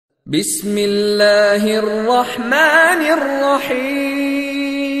বিসমিল্লাহির রহমানির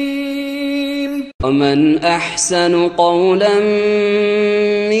রহিম। ومن أحسن قولا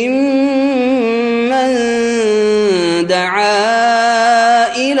ممن دعا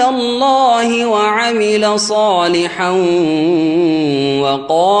إلى الله وعمل صالحا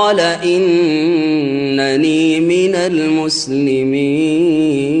وقال إنني من المسلمين.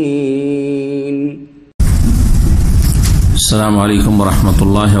 السلام عليكم ورحمة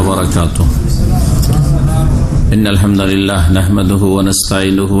الله وبركاته. إن الحمد لله نحمده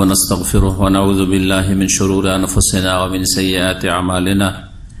ونستعينه ونستغفره ونعوذ بالله من شرور أنفسنا ومن سيئات أعمالنا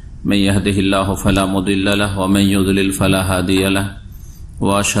من يهده الله فلا مضل له ومن يضلل فلا هادي له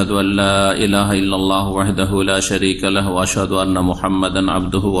وأشهد أن لا إله إلا الله وحده لا شريك له وأشهد أن محمدا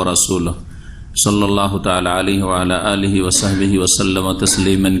عبده ورسوله صلى الله تعالى عليه وعلى آله وصحبه وسلم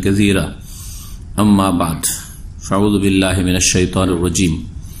تسليما كثيرا. أما بعد فأعوذ بالله من الشيطان الرجيم.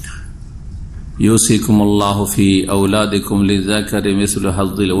 يوصيكم الله في أولادكم للذكر مثل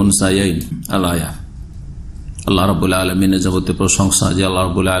حظ الأنثيين. الآية. আল্লাহ রাব্বুল আলামিনের যাবতীয় প্রশংসা যে আল্লাহ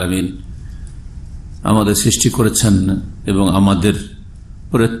রাব্বুল আলামিন আমাদের সৃষ্টি করেছেন এবং আমাদের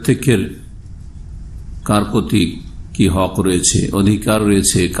প্রত্যেকের কার প্রতি কি হক রয়েছে, অধিকার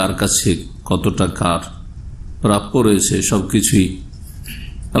রয়েছে, কার কাছে কতটা কার প্রাপ্য রয়েছে, সবকিছুই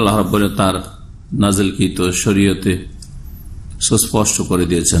আল্লাহ রাব্বুল তার নাজিলকৃত শরীয়তে সুস্পষ্ট করে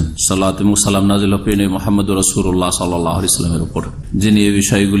দিয়েছেন। সালাত এবং সালাম নাজিল হবে মুহাম্মদুর রাসূলুল্লাহ সাল্লাল্লাহু আলাইহি ওয়াসাল্লামের উপর, যিনি এই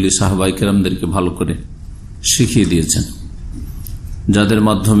বিষয়গুলি সাহাবায়ে কেরামদেরকে ভালো করে শিখিয়ে দিয়েছেন, যাদের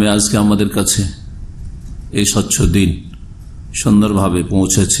মাধ্যমে আজকে আমাদের কাছে এই স্বচ্ছ দিন সুন্দরভাবে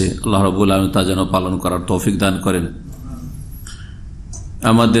পৌঁছেছে। আল্লাহ রাব্বুল আলামিন তা যেন পালন করার তৌফিক দান করেন।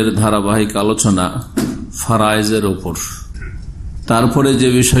 আমাদের ধারাবাহিক আলোচনা ফারায়েজের উপর, তারপরে যে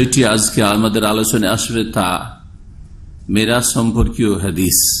বিষয়টি আজকে আমাদের আলোচনায় আসবে তা মিরাস সম্পর্কীয়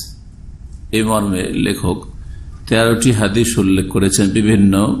হাদিস। এই মর্মে লেখক 13টি হাদিস উল্লেখ করেছেন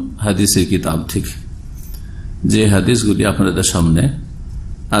বিভিন্ন হাদিসের কিতাব থেকে, যে হাদিসগুলি আপনাদের সামনে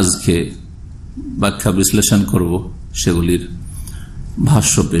আজকে ব্যাখ্যা বিশ্লেষণ করব, সেগুলির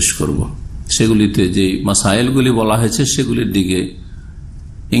ভাষ্য পেশ করব। সেগুলিতে যে মাসাইলগুলি বলা হয়েছে সেগুলির দিকে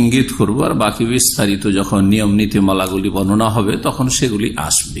ইঙ্গিত করব, আর বাকি বিস্তারিত যখন নিয়ম নীতিমালাগুলি বর্ণনা হবে তখন সেগুলি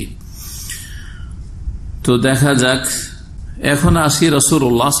আসবে। তো দেখা যাক, এখন আসি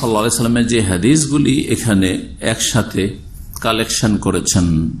রাসূলুল্লাহ সাল্লাল্লাহু আলাইহি ওয়াসাল্লামের যে হাদিসগুলি এখানে একসাথে কালেকশন করেছেন,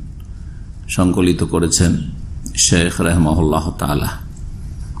 সংকলিত করেছেন শাইখ রাহিমাহুল্লাহ তাআলা।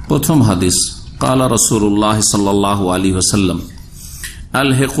 প্রথম হাদিস, ক্বালা রাসূলুল্লাহ সাল্লাল্লাহু আলাইহি ওয়াসাল্লাম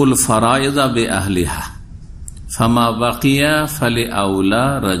আলহিকুল ফারায়েযা বিআহলিহা ফামা বাকিয়া ফালিআউলা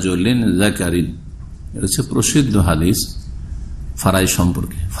রাজুলিন যাকারিন। এটা হচ্ছে প্রসিদ্ধ হাদিস ফারাইজ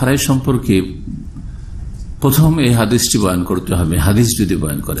সম্পর্কে। ফারাইজ সম্পর্কে প্রথম এই হাদিসটি বয়ান করতে হবে, হাদিস যদি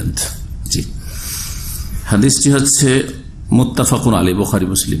বয়ান করেন। জি, হাদিসটি হচ্ছে মুত্তাফাকুন আলাইহি, বুখারী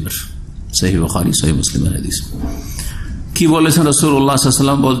মুসলিমের, সহিহ বুখারী সহিহ মুসলিমের হাদিস। কি বলেছেন রাসূলুল্লাহ সাল্লাল্লাহু আলাইহি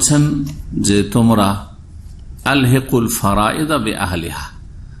ওয়াসাল্লাম? বলছেন যে তোমরা আলহিকুল ফারায়েযা বিআহলিহা,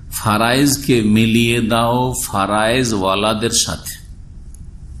 ফারাইজকে মিলিয়ে দাও ফারাইজ ওয়ালাদের সাথে।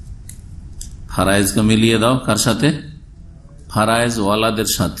 ফারাইজকে মিলিয়ে দাও কার সাথে? ফারাইজ ওয়ালাদের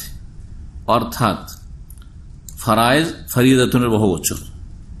সাথে। অর্থাৎ ফারাইজ ফরিদাতুনের বহুবচন,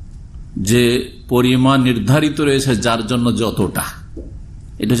 যে পরিমাণ নির্ধারিত রয়েছে যার জন্য যতটা,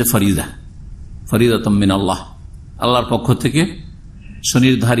 এটা হচ্ছে ফরিদা, ফরিদাতুম মিনাল্লাহ, আল্লাহর পক্ষ থেকে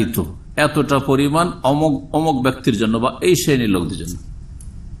সুনির্ধারিত এতটা পরিমাণ অমুক অমুক ব্যক্তির জন্য বা এই শ্রেণীর লোকদের জন্য।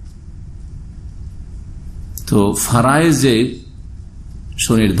 তো ফারায়েজে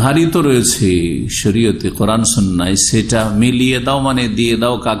সুনির্ধারিত রয়েছে শরীয়তে, কোরআন সুন্নাহয়, সেটা মিলিয়ে দাও মানে দিয়ে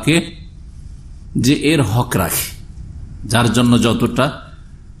দাও কাকে? যে এর হক রাখে, যার জন্য যতটা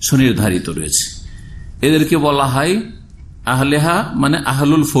সুনির্ধারিত রয়েছে। এদেরকে বলা হয় আহলেহা, মানে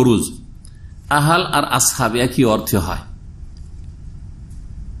আহলুল ফরুজ। আহাল আর আসহাব একই অর্থে হয়,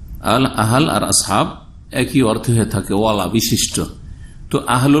 আহাল আর আসহাব একই অর্থে হয়ে থাকে, ওয়ালা বিশিষ্ট। তো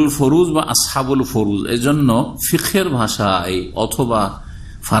আহলুল ফরুজ বা আসহাবুল ফরুজ, এজন্য ফিকহের ভাষায় অথবা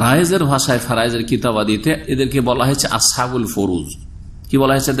ফারায়েজের ভাষায়, ফারায়েজের কিতাবাদিতে এদেরকে বলা হয়েছে আসহাবুল ফরুজ। কি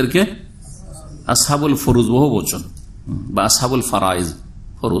বলা হয়েছে এদেরকে? আসহাবুল ফরুজ বহুবচন, বা আসহাবুল ফারাইজ,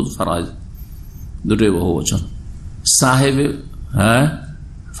 ফরুজ ফারাইজ দুটোই বহুবচন। সাহেবে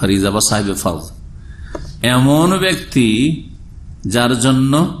ফরিজা বা সাহেবে ফরজ, এমন ব্যক্তি যার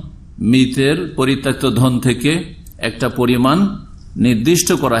জন্য মৃতের পরিত্যক্ত ধন থেকে একটা পরিমাণ নির্দিষ্ট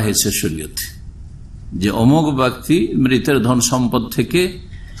করা হয়েছে শরীয়তে, যে অমুক ব্যক্তি মৃতের ধন সম্পদ থেকে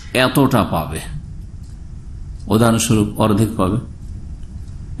এতটা পাবে। উদাহরণস্বরূপ অর্ধেক পাবে,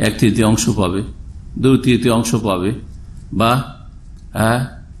 1/3 অংশ পাবে, 2/3 অংশ পাবে, বা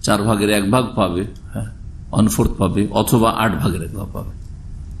 4 ভাগের 1 ভাগ পাবে, 1/4 পাবে, অথবা 8 ভাগের 1 ভাগ পাবে,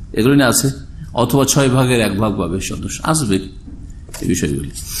 এগুলো না আছে, অথবা 6 ভাগের 1 ভাগ পাবে সদস্য, আসবে এই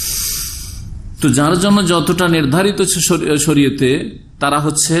বিষয়গুলি। তো যার জন্য যতটা নির্ধারিত শরীয়তে, তারা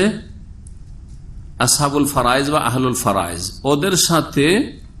হচ্ছে আসহাবুল ফারাইজ বা আহলুল ফারাইজ, ওদের সাথে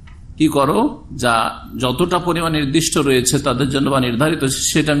কি করো, যা যতটা পরিমাণ নির্দিষ্ট রয়েছে তাদের জন্য বা নির্ধারিত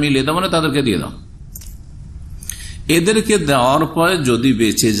সেটা মিলিয়ে দাও, মানে তাদেরকে দিয়ে দাও। এদেরকে দেওয়ার পরে যদি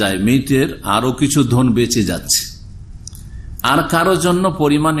বেঁচে যায়, মৃতের আরো কিছু ধন বেঁচে যাচ্ছে, আর কারো জন্য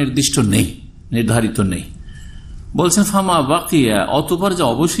পরিমাণ নির্দিষ্ট নেই, নির্ধারিত নেই, বলছেন ফামা বাকিয়া, অতঃপর যে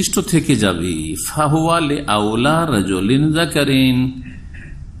অবশিষ্ট থেকে যাবে, ফাহুয়া লিআউলা রাজুলিন যাকারিন,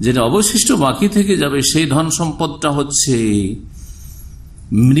 যেটা অবশিষ্ট বাকি থেকে যাবে সেই ধন সম্পদটা হচ্ছে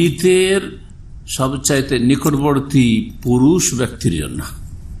মৃতের সবচাইতে নিকটবর্তী পুরুষ ব্যক্তির জন্য,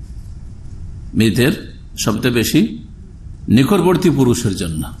 মৃতের সবচেয়ে বেশি নিকটবর্তী পুরুষের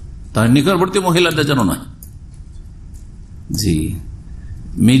জন্য, তার নিকটবর্তী মহিলাদের জন্য নয়। জি,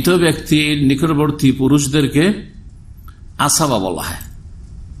 মৃত ব্যক্তির নিকটবর্তী পুরুষদেরকে আসাবা বলা হয়।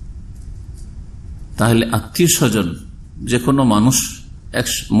 তাহলে আত্মীয় স্বজন, যে কোনো মানুষ এক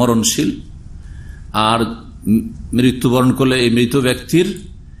মরণশীল আর মৃত্যুবরণ করলে এই মৃত ব্যক্তির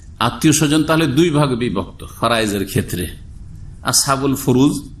আত্মীয় স্বজন তাহলে 2 ভাগে বিভক্ত ফারাইজের ক্ষেত্রে, আসহাবুল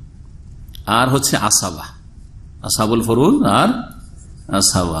ফুরুজ আর হচ্ছে আসাবা, আসহাবুল ফুরুজ আর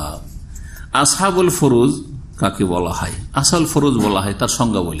আসাবা। আসহাবুল ফুরুজ কাকে বলা হয়, আসহাবুল ফুরুজ বলা হয়, তার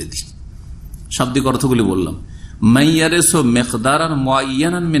সংজ্ঞা বলে দিই, শাব্দিক অর্থগুলি বললাম। মাইয়ারেসো মেকদারান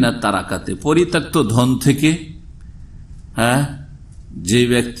মুআয়্যানান মিনাত তারাকাতে, পরিত্যক্ত ধন থেকে যে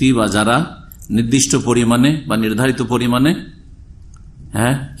ব্যক্তি বা যারা নির্দিষ্ট পরিমাণে বা নির্ধারিত পরিমাণে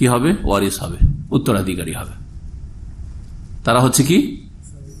কি হবে, ওয়ারিস হবে, উত্তরাধিকারী হবে, তারা হচ্ছে কি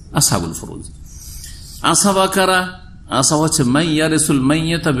আসহাবুল ফুরুজ। আসাবা কারা, আসাবা হচ্ছে মাইয়ারেসুল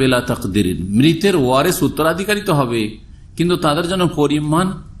মাইয়াতা বিলা তাকদিরিন, মৃতের ওয়ারিস উত্তরাধিকারী তো হবে, কিন্তু তাদের জন্য পরিমাণ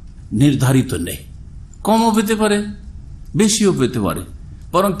নির্ধারিত নেই, কমও পেতে পারে, বেশিও পেতে পারে,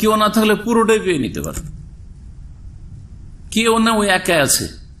 বরং কেউ না থাকলে পুরোটাই পেয়ে নিতে পারে, কেউ না ওই একাই আছে,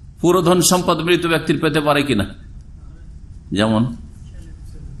 পুরো ধন সম্পদ মৃত ব্যক্তির পেতে পারে কিনা, যেমন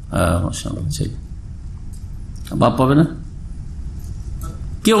বাপ পাবে না,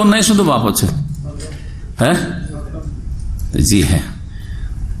 কেউ নাই, শুধু বাপ আছে, জি হ্যাঁ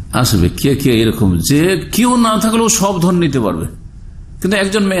আসবে, কে কে এরকম যে কেউ না থাকলেও সব ধন নিতে পারবে, কিন্তু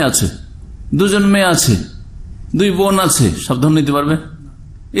একজন মেয়ে আছে, 2 জন মেয়ে আছে, 2 বোন আছে, সব ধন নিতে পারবে,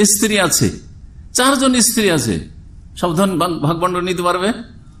 স্ত্রী আছে, 4 জন স্ত্রী আছে, সব ধন ভাগ বন্টন নিতে পারবে,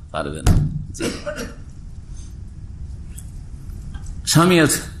 পারবে না। স্বামী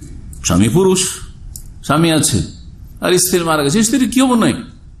আছে, স্বামী পুরুষ, স্বামী আছে আর স্ত্রী মারা গেছে, স্ত্রী কেউ নাই,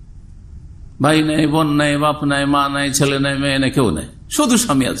 ভাই নাই, বোন নাই, বাপ নাই, মা নাই, ছেলে নাই, মেয়ে নাই, কেউ নাই, শুধু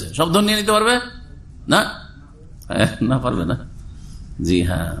স্বামী আছে, সব ধন নিয়ে নিতে পারবে না, না পারবে না। জি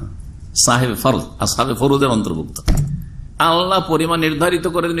হ্যাঁ, সাহেব ফরজ, আসহাবে ফরজের অন্তর্ভুক্ত, আল্লাহ পরিমাণ নির্ধারিত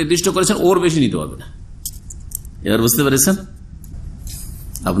করে নির্দিষ্ট করেছেন, ওর বেশি নিতে পারবে না। এবার বুঝতে পেরেছেন?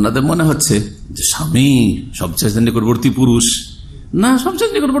 আপনাদের মনে হচ্ছে যে স্বামী সবচেয়ে নিকটবর্তী পুরুষ, না,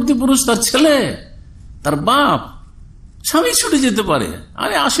 সবচেয়ে নিকটবর্তী পুরুষ তার ছেলে, তার বাপ। স্বামী ছুটে যেতে পারে,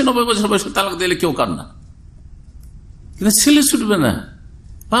 আরে 80-90 বছর বয়সে তালাক দিলে কেউ কার না, কিন্তু ছেলে ছুটবে না,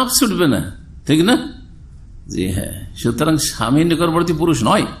 বাপ ছুটবে না, ঠিক না? জি হ্যাঁ, সুতরাং স্বামী নিকটবর্তী পুরুষ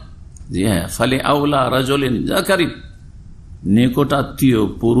নয়। জি হ্যাঁ, ফালি আউলা রাজুলিন যাকারিন, নিকটাত্মীয়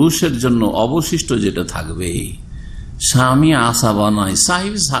পুরুষের জন্য অবশিষ্ট যেটা থাকবে, স্বামী আসাবা নয়,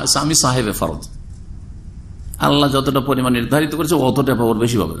 স্বামী সাহেবে ফরজ। আল্লাহ যতটা পরিমাণ নির্ধারিত করেছে অতটা পাওয়ার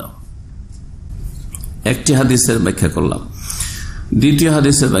বেশি পাবে না। একটি হাদিসের ব্যাখ্যা করলাম, দ্বিতীয়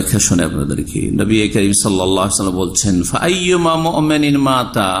হাদিসের ব্যাখ্যা শুনে আপনাদেরকে নবী করিম সাল্লাল্লাহু আলাইহি ওয়াসাল্লাম বলছেন, ফাআইয়ুমা মুমিনিন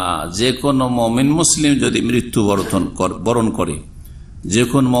মাতা, যে কোন মুমিন মুসলিম যদি মৃত্যুবরণ করে, যে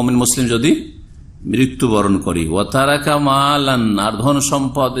কোন মুমিন মুসলিম যদি মৃত্যুবরণ করে, ওয়া তারাকা মালান, আর ধন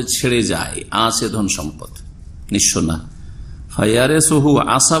সম্পদ ছেড়ে যায়, আছে ধন সম্পদ, নিঃস্ব না, ফায়ারেসুহু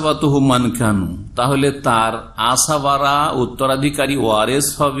আসাবাতুহু মান কানু, তাহলে তার আসাবারা উত্তরাধিকারী ওয়ারেস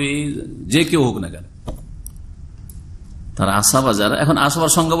হবে যে কেউ হোক না কেন, তার আসাবা যারা। এখন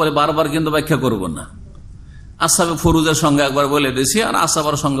আসাবার সংজ্ঞা বলে বারবার কিন্তু ব্যাখ্যা করব না, আসাবে ফরুজের সংজ্ঞা একবার বলে দিয়েছি আর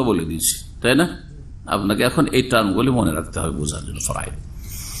আসাবার সংজ্ঞা বলে দিয়েছি, তাই না? আপনাকে এখন এই টার্মগুলি মনে রাখতে হবে বোঝার জন্য। ফরাইদ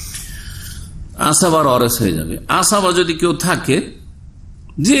আসাবার ওয়ারেস হয়ে যাবে। আসাবা যদি কেউ থাকে,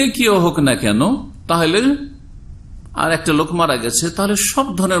 যে কেউ হোক না কেন, তাহলে আর একটা লোক মারা গেছে, তাহলে সব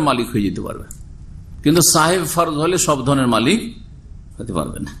ধনের মালিক হয়ে যেতে পারবে, কিন্তু সাহেব ফরজ হলে সব ধনের মালিক হতে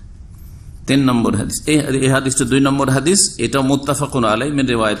পারবে না। 3 নম্বর হাদিস, এই হাদিসটা 2 নম্বর হাদিস, এটা মুত্তাফাকুন আলাইহি মিন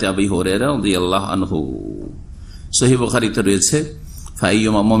রিওয়ায়াত আবি হুরায়রা রাদিয়াল্লাহু আনহু, সহিহ বুখারীতে রয়েছে।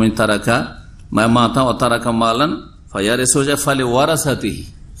 ফাইয়ুমা মুমিন তারাকা মা মাতা ওয়া তারাকা মালান ফায়ারিসু ফালে ওয়ারাসাতিহি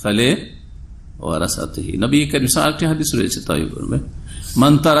ফালে ওয়ারাসাতিহি। নবী করিম সাল্লাল্লাহু আলাইহি হাদিস রয়েছে তাই বলবে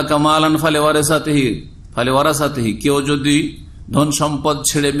মান তারাকা মালান ফালে ওয়ারাসাতিহি, কেউ যদি ধন সম্পদ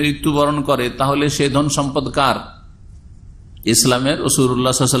ছেড়ে মৃত্যুবরণ করে তাহলে সেই ধন সম্পদ কার? ইসলামের,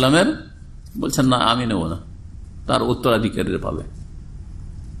 রাসূলুল্লাহ সাল্লাল্লাহু আলাইহি ওয়াসাল্লামের? বলছেন না, আমি নেব না, তার উত্তরাধিকারীরা পাবে।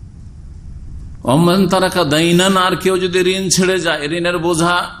 অমান তারাকা দাইনান, আর কেউ যদি ঋণ ছেড়ে যায়, ঋণের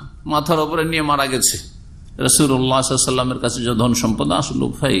বোঝা মাথার উপরে নিয়ে মারা গেছে, রাসূলুল্লাহ সাল্লাল্লাহু আলাইহি ওয়াসাল্লামের কাছে যে ধন সম্পদ আসলো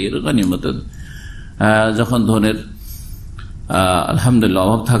ফাইর গানিমত, যখন ধনের আলহামদুলিল্লাহ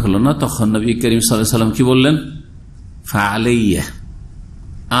অভাব থাকলো না, তখন নবী করিম সাল্লাল্লাহু আলাইহি ওয়াসাল্লাম কি বললেন? ফাআলাইয়া,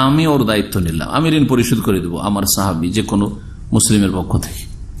 আমি ওর দায়িত্ব নিলাম, আমি ঋণ পরিশোধ করে দেবো। আমার সাহাবী, যে কোনো মুসলিমের পক্ষ থেকে,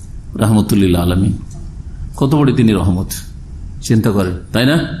 রাহমাতুল্লিল আলামিন, কত বড় তিনি রহমত, চিন্তা করেন, তাই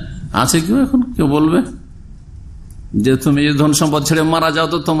না? আছে কেউ এখন কেউ বলবে যে তুমি যে ধন সম্পদ ছেড়ে মারা যাও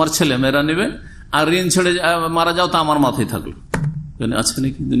তো তোমার ছেলে মেয়েরা নেবে, আর ঋণ ছেড়ে মারা যাও তো আমার মাথায় থাকলো? আছে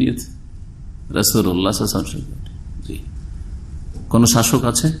নাকি দুনিয়াতে? রাসূলুল্লাহ সাল্লাল্লাহু আলাইহি ওয়াসাল্লাম, জি, কোন শাসক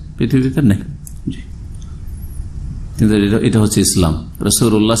আছে পৃথিবীতে? নেই। জি, কিন্তু এটা হচ্ছে ইসলাম।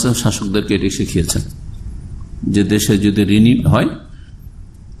 রাসূলুল্লাহ শাসকদেরকে এটি শিখিয়েছেন যে দেশে যদি ঋণী হয়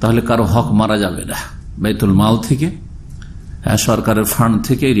তাহলে কারো হক মারা যাবে না, বাইতুল মাল থেকে, সরকারের ফান্ড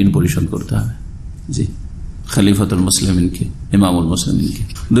থেকে ঋণ পরিশোধ করতে হবে। জি, খলিফাতুল মুসলিমিনকে, ইমামুল মুসলিমিনকে।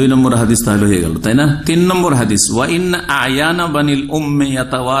 2 নম্বর হাদিস তাহলে হয়ে গেল, তাই না? 3 নম্বর হাদিস, ওয়া ইন্না আয়ানা বানিল উম্মি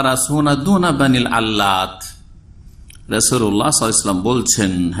ইয়াতাওয়ারাসুনা দুনা বানিল আল্লাত। রাসূলুল্লাহ সাল্লাল্লাহু আলাইহি ওয়াসাল্লাম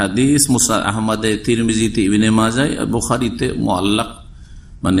বলছেন, হাদিস মুসনাদ আহমদে, তিরমিজিতে, ইবনে মাজায়, বুখারীতে মুআল্লাক,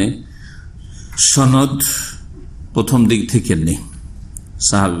 মানে সনদ প্রথম দিক থেকে নেই,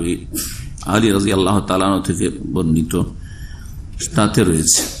 সাহাবী আলী রাদিয়াল্লাহু তাআলা আনহু থেকে বর্ণিত, তাতে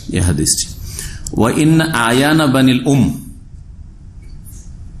রয়েছে এই হাদিসটি। ওয়া ইন্না আয়ানা বানিল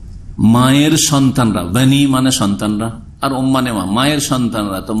মায়ের সন্তানরা, বানি মানে সন্তানরা, আর মানে মায়ের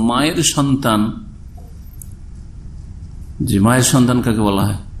সন্তানরা। তো মায়ের সন্তান, যে মায়ের সন্তান কাকে বলা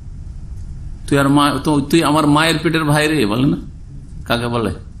হয়? তুই আমার মায়ের পেটের ভাই রে, বলে না? কাকে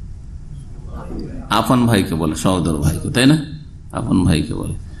বলে? আপন ভাইকে বলে, সহোদর ভাইকে, তাই না? আপন ভাইকে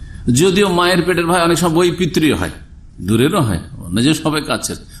বলে। যদিও মায়ের পেটের ভাই অনেক সময় বই পিতৃ হয়, দূরেরও হয়, নিজের সবাই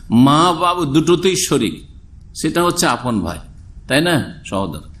কাছের, মা বাবু দুটোতেই শরীক, সেটা হচ্ছে আপন ভাই, তাই না?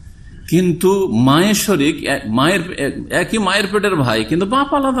 সহোদর। কিন্তু মায়ের শরীক, মায়ের একই মায়ের পেটের ভাই, কিন্তু বাপ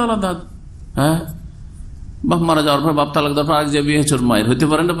আলাদা আলাদা। হ্যাঁ, বাপ মারা যাওয়ার পর, বাপ তালাক দেওয়ার পর আগে যে বিয়ে হচ্ছে ওর মায়ের হইতে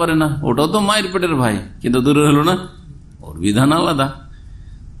পারে না? পারে না। ওটাও তো মায়ের পেটের ভাই, কিন্তু দূরে হলো না, ওর বিধান আলাদা।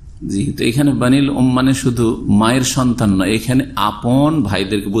 জি, তো এখানে বানিল মানে শুধু মায়ের সন্তান নয়, এখানে আপন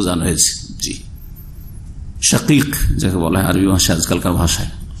ভাইদেরকে বোঝানো হয়েছে। জি, শাকিক যাকে বলা হয় আরবি ভাষায়, আজকালকার ভাষায়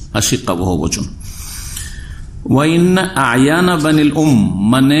আশিকা বহু বচন। ওয়াইন্না আয়ানা বানিল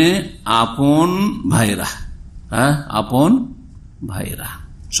মানে আপন ভাইরা, হ্যাঁ, আপন ভাইরা,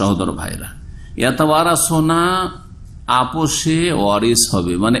 সহোদর ভাইরা। ইয়াতাওয়ারাসুনা, আপোষে ওয়ারিস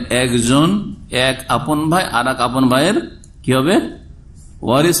হবে, মানে একজন, এক আপন ভাই আর এক আপন ভাইয়ের কি হবে?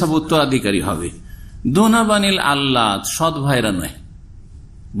 ওয়ারিস হবে, উত্তরাধিকারী হবে। দুনা বানিল আল্লাহ, সৎ ভাইরা নয়,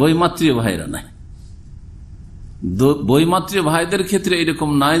 বৈমাত্রীয় ভাইরা নয়। বৈমাত্রীয় ভাইদের ক্ষেত্রে এরকম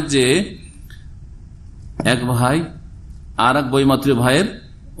নয় যে এক ভাই আর এক বৈমাত্রীয় ভাইয়ের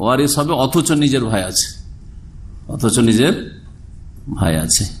ওয়ারিস হবে, অথচ নিজের ভাই আছে, অথচ নিজের ভাই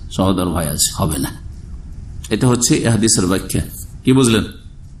আছে, সহোদর ভাই আছে, হবে না। এটা হচ্ছে হাদিসের ব্যাখ্যা। কি বুঝলেন?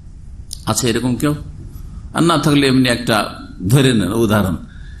 আছে এরকম কেউ? আর না থাকলে এমনি একটা ধরে নেন উদাহরণ,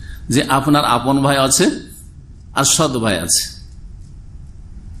 যে আপনার আপন ভাই আছে আর সৎ ভাই আছে,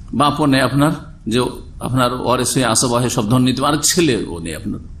 বা আপনে আপনার যে আপনার ওয়ারিস হয়ে আশেপাশে সব ধন নিতে, আর ছেলে ও নেই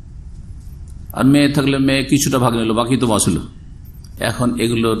আপনার, আর মেয়ে থাকলে মেয়ে কিছুটা ভাগ নিল, বাকি তো বাঁচলো। এখন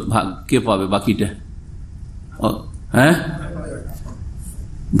এগুলোর ভাগ কে পাবে বাকিটা? হ্যাঁ,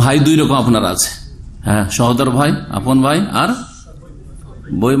 ভাই 2 রকম আপনার আছে, হ্যাঁ, সহোদর ভাই, আপন ভাই, আর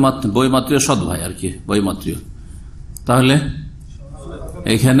বৈমাত্রীয় সৎ ভাই, আর কি বৈমাত্রীয়। তাহলে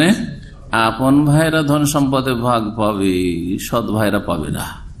এখানে আপন ভাইরা ধন সম্পদে ভাগ পাবে, সৎ ভাইরা পাবে না।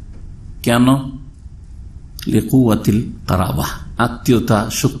 কেন? লিকুওয়াতিল কারাবা, আত্মীয়তা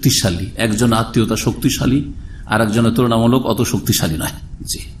শক্তিশালী, একজন আত্মীয়তা শক্তিশালী আর একজনের তুলনামূলক অত শক্তিশালী নয়।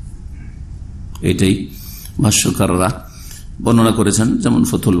 জি, এটাই ভাষ্যকাররা বর্ণনা করেছেন, যেমন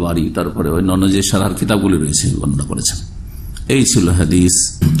ফতুল বারী, তারপরে অন্যান্য যে সারার কিতাবগুলি রয়েছে বর্ণনা করেছেন। এই ছিল হাদিস।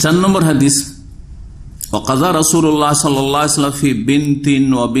 4 নম্বর হাদিস, ওয়াকাযা রাসূলুল্লাহ সাল্লাল্লাহু আলাইহি ওয়াসাল্লাম ফি বিনতিন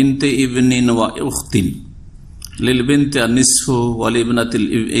ওয়া বিনতি ইবনিন ওয়া উখতিন লিল বিনতি আন-নিসফু ওয়া লিবনাতিল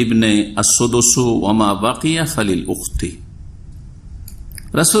ইবনি আস-সুদুসু ওয়া মা বাকিয়া ফালিল উখতি।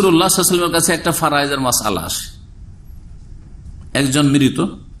 রাসূলুল্লাহ সাল্লাল্লাহু আলাইহি ওয়াসাল্লামের কাছে একটা ফারায়েজের মাসআলা আসে, একজন মৃত,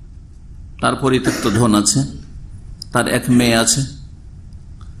 তার পরিত্যক্ত ধন আছে, তার এক মেয়ে আছে,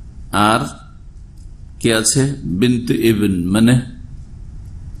 আর কে আছে? বিনতে ইবন, মানে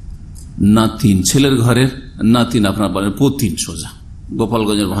নাতিন, ছেলের ঘরের নাতিন, আপনার বলেন পতিন, সোজা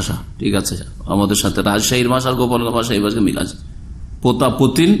গোপালগঞ্জের ভাষা, ঠিক আছে, আমাদের সাথে রাজশাহীর ভাষা আর গোপালগঞ্জ ভাষা এই ভাষা মিল আছে। পোতা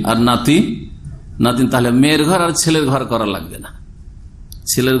পতিন আর নাতিন, তাহলে মেয়ের ঘর আর ছেলের ঘর করা লাগবে না।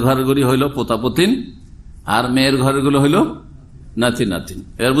 ছেলের ঘরগুলি হইল পোতা পতিন আর মেয়ের ঘরগুলো হইল নাতি নাতিন।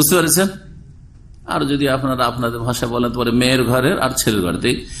 এবার বুঝতে পারছেন? আর যদি আপনারা আপনাদের ভাষা বলেন পরে মেয়ের ঘরের আর ছেলের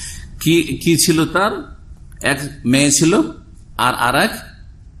ঘরে কি ছিল, তার এক মেয়ে ছিল আর এক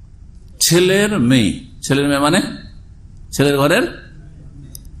ছেলের মেয়ে। ছেলের মেয়ে মানে ছেলের ঘরের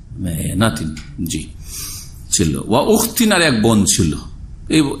মেয়ে, নাতিন, জি ছিল। ওয়া উখতিন, আর এক বোন ছিল।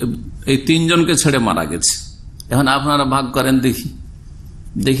 এই তিনজনকে ছেড়ে মারা গেছে। এখন আপনারা ভাগ করেন,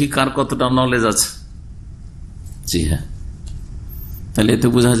 দেখি কার কতটা নলেজ আছে। জি হ্যাঁ, তাহলে এতে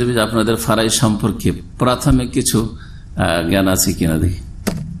বোঝা যাবে যে আপনাদের ফারাই সম্পর্কে প্রাথমিক কিছু জ্ঞান আছে কিনা দেখি।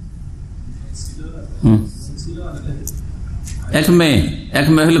 এক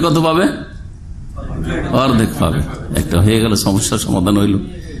মেয়ে হলে কত পাবে? অর্ধেক পাবে। একটা হয়ে গেল, সমস্যার সমাধান হইল।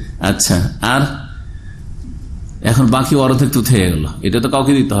 আচ্ছা, আর এখন বাকি অর্ধেক তো থেকে গেল, এটা তো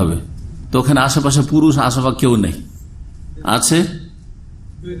কাউকে দিতে হবে। তো ওখানে আশেপাশে পুরুষ আশেপাশে কেউ নেই, আছে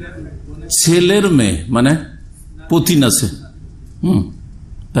ছেলের মেয়ে মানে পতিন আছে।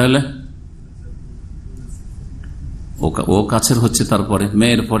 তাহলে ও কাছের হচ্ছে, তারপরে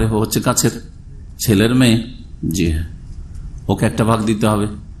মেয়ের পরে ও হচ্ছে কাছের, ছেলের মেয়ে। জি হ্যাঁ, ওকে একটা ভাগ দিতে হবে।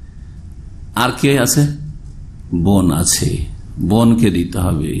 আর কে আছে? বোন আছে, বোনকে দিতে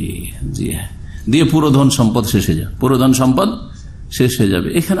হবে। জি হ্যাঁ, দিয়ে পুরো ধন সম্পদ শেষ হয়ে যাবে, পুরো ধন সম্পদ শেষ হয়ে যাবে।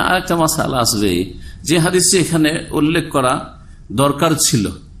 এখানে আরেকটা মাসালা আসবে, যে হাদিসে এখানে উল্লেখ করা দরকার ছিল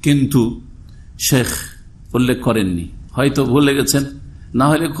কিন্তু শেখ উল্লেখ করেননি, হয়তো ভুলে গেছেন, না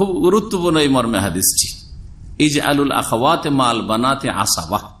হলে খুব গুরুত্বপূর্ণ এই মর্মে হাদিসটি। এই যে আলুল আখাওয়াতে মাল বানাতে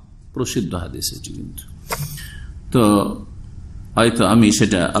আসাবা, প্রসিদ্ধ হাদিস এটি, কিন্তু তো হয়তো আমি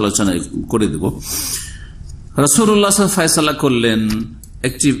সেটা আলোচনা করে দেব। রাসূলুল্লাহ ফয়সালা করলেন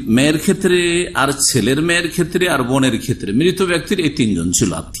একটি মেয়ের ক্ষেত্রে, আর ছেলের মেয়ের ক্ষেত্রে, আর বোনের ক্ষেত্রে। মৃত ব্যক্তির এই তিনজন ছিল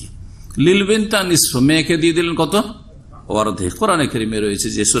আত্মীয়। লিল বিনতা নিসফ, মেয়েকে দিয়ে দিলেন কত? অর্ধেক। কোরআনে কারিমে রয়েছে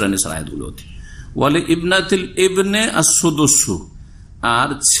যে সূরা নিসার আয়াতগুলোতে, ওয়ালি ইবনাতিল ইবনে আস-সুদুস, আর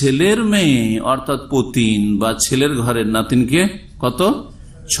ছেলের মেয়ে অর্থাৎ পতিন বা ছেলের ঘরের নাতিনকে কত?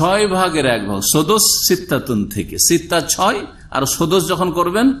 6 ভাগের 1 ভাগ। সদস্য সিত্তাতুন থেকে, সিত্তা 6, আর সদস্য যখন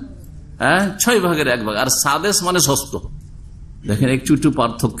করবেন 6 ভাগের 1 ভাগ। আর সাদেশ মানে ষষ্ঠ। দেখেন একটু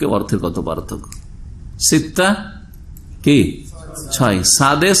পার্থক্য, অর্থের কত পার্থক্য। সিত্তা কি 6,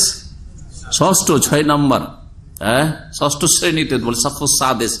 সাদেশ ষষ্ঠ, 6 নম্বর, ষষ্ঠ শ্রেণীতে বলে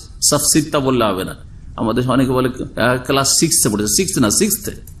সাদেশ, সফ সিত্তা বললে হবে না। আমাদের অনেকে বলে ক্লাস 6 পড়েছে, 6 না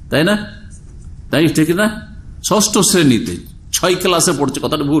 6, তাই না? তাই ঠিক না? ষষ্ঠ শ্রেণীতে 6 ক্লাসে পড়ছে,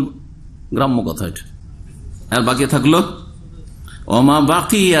 কথাটা ভুল, গ্রাম্য কথা এটা। আর বাকি থাকলো ওমা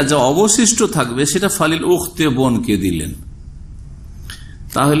বাকি, যা অবশিষ্ট থাকবে সেটা ফালিল উখতে, বোনকে দিলেন।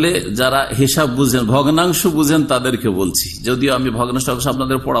 তাহলে যারা হিসাব বুঝেন, ভগ্নাংশ বুঝেন, তাদেরকে বলছি, যদিও আমি ভগ্নাংশ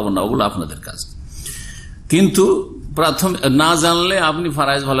আপনাদের পড়াবো না, ওগুলো আপনাদের কাজ। কিন্তু প্রথম না জানলে আপনি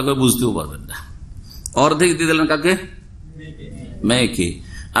ফারাইজ ভালো করে বুঝতেও পারবেন না। অর্ধেক দিয়ে দিলেন কাকে? মেয়েকে।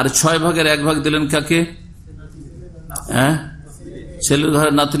 আর 6 ভাগের 1 ভাগ দিলেন কাকে? ছেলের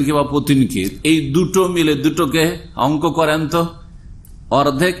ঘরের নাতিনকে বা পতিনকে। এই দুটো মিলে, দুটোকে অঙ্ক করেন তো,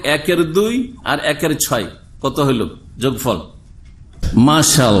 অর্ধেক 1/2 আর 1/6 কত হইল যোগফল?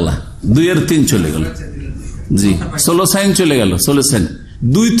 মাশাআল্লাহ, 2/3 চলে গেল। জি, 16 সাইন চলে গেল, 16 সাইন,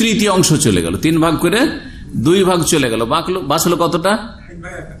 2/3 অংশ চলে গেল। 3 ভাগ করে 2 ভাগ চলে গেল, বাঁচলো কতটা?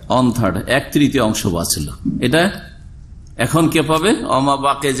 1/3, 1/3 অংশ বাঁচল। এটা এখন কে পাবে? অমা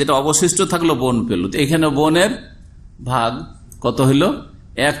বাকে, যেটা অবশিষ্ট থাকলো বোন পেল। এখানে বোনের ভাগ কত হইল?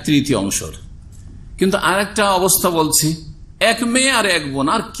 1/3 অংশর। কিন্তু আরেকটা অবস্থা বলছি, এক মেয়ে আর এক বোন,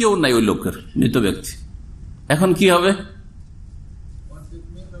 আর কেউ নাই ওই লোকের, মৃত ব্যক্তি। এখন কি হবে?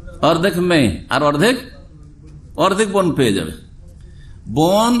 অর্ধেক মেয়ে আর অর্ধেক বোন পেয়ে যাবে।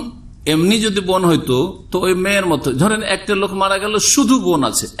 বোন এমনি যদি বোন হইতো তো ওই মেয়ের মতো, ধরেন একটা লোক মারা গেল, শুধু বোন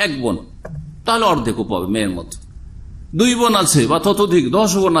আছে, এক বোন, তাহলে অর্ধেকও পাবে মেয়ের মতো। 2 বোন আছে বা ততোধিক,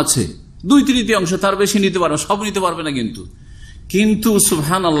 10 বোন আছে, 2/3 অংশ, তার বেশি নিতে পারবে, সব নিতে পারবে না। কিন্তু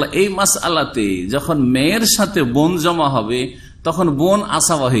সুবহানাল্লাহ, এই মাসআলাতে যখন মেয়ের সাথে বোন জমা হবে, তখন বোন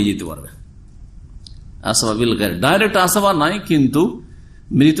আসাবা হয়ে যেতে পারবে। আসাবা বিল গায়র, ডাইরেক্ট আসাবা নাই, কিন্তু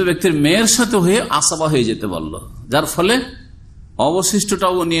মৃত ব্যক্তির মেয়ের সাথে হয়ে আসাবা হয়ে যেতে পারলো, যার ফলে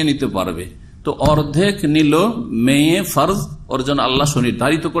অবশিষ্টটাও নিয়ে নিতে পারবে। তো অর্ধেক নিল মেয়ে, ফরজ, ওর জন্য আল্লাহ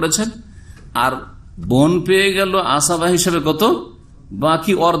সুনির্ধারিত করেছেন। আর বোন পেয়ে গেল আসাবা হিসেবে কত,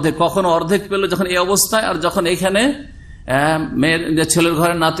 বাকি অর্ধেক। কখনো অর্ধেক পেল যখন এই অবস্থায়, আর যখন এখানে মেয়ের ছেলের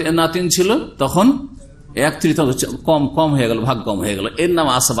ঘরে নাতিন ছিল তখন 1/3 কম কম হয়ে গেল, ভাগ কম হয়ে গেল। এর নাম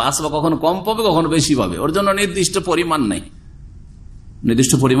আসাবা। আসাবা কখনো কম পাবে, কখনো বেশি পাবে। ওর জন্য নির্দিষ্ট পরিমাণ নেই,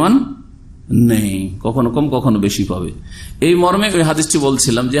 নির্দিষ্ট পরিমাণ নেই, কখনো কম কখনো বেশি পাবে। এই মর্মে ওই হাদিসটি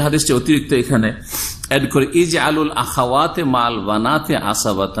বলছিলাম, যে হাদিসটি অতিরিক্ত এখানে অ্যাড করে, ইজআলুল আখাওয়াতে মাল বানাতে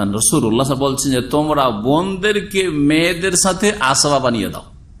আসাবাতান। রাসূলুল্লাহ বলছেন যে তোমরা বোনদেরকে মেয়েদের সাথে আসাবা বানিয়ে দাও।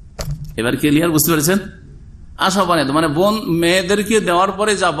 এবার ক্লিয়ার, বুঝতে পেরেছেন? আসাবা বানিয়ে দাও মানে বোন মেয়েদেরকে দেওয়ার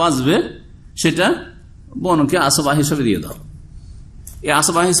পরে যা বাঁচবে সেটা বোনকে আসাবা হিসেবে দিয়ে দাও। এই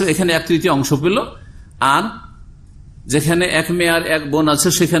আসাবা হিসেবে এখানে 1/3 অংশ পেল, আর যেখানে এক মেয়ে আর এক বোন আছে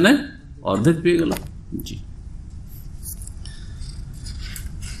সেখানে অর্ধেক পেয়ে গেল। জি,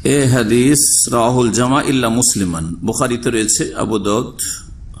 এ হাদিস রাহুল জামা ইল্লা মুসলিমান, বুখারীতে রয়েছে, আবু দাউদ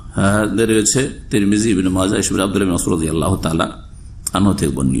রয়েছে, তিরমিজি, ইবনে মাজাহ, আব্দুল্লাহ ইবনে মাসউদ রাদিয়াল্লাহু তাআলা আনহু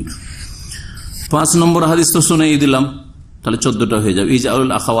থেকে বর্ণিত। 5 নম্বর হাদিস তো শুনেই দিলাম, তাহলে 14টা হয়ে যাবে।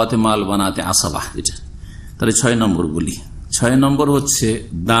 ইজআলুল আখাওয়াতে মাল বানাতে আসাবাহ, এটা তাহলে 6 নম্বর বলি। 6 নম্বর হচ্ছে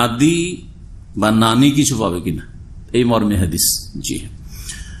দাদি বা নানি কিছু পাবে কিনা, এই মর্মে হাদিস। জি,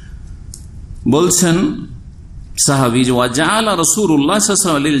 বলছেন সাহাবী, ওয়াজআলা রাসূলুল্লাহ সাল্লাল্লাহু আলাইহি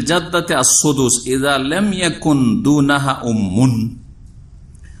ওয়াসাল্লাম লিল জাদ্দাতি আস-সুদুস ইযা লাম ইয়াকুন দুনাহা উম্মুন।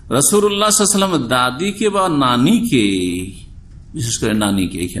 রাসূলুল্লাহ সাল্লাল্লাহু আলাইহি ওয়াসাল্লাম দাদিকে বা নানিকে, বিশেষ করে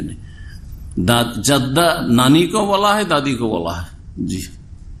নানিকে, এখানে জাদ্দা নানিকেও বলা হয়, দাদিকেও বলা হয়। জি,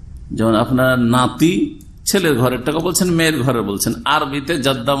 যেমন আপনার নাতি ছেলের ঘরের টাকা বলছেন, মেয়ের ঘরে বলছেন। আরবিতে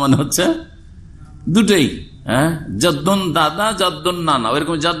জাদ্দা মানে হচ্ছে দুটেই, হ্যাঁ, জাদ্দুন দাদা, জাদ্দুন নানা,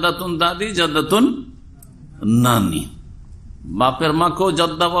 এরকম জাদ্দাতুন দাদি, জাদ্দাতুন নানি। বাপের মাকেও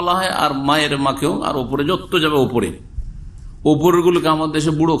জাদ্দা বলা হয়, আর মায়ের মাকেও, আর ওপরে যত যাবে ওপরে, ওপরের গুলোকে আমাদের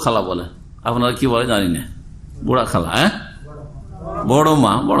দেশে বুড়ো খালা বলে। আপনারা কি বলে জানি না, বুড়া খালা, হ্যাঁ, বড়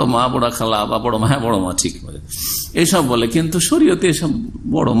মা, বড় মা, বুড়া খালা বা বড় মা, হ্যাঁ বড় মা ঠিক বলে, এইসব বলে। কিন্তু শরীয়তে এসব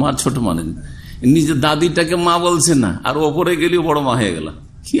বড় মা ছোট মানে, নিজের দাদিটাকে মা বলছে না, আর ওপরে গেলেও বড় মা হয়ে গেল।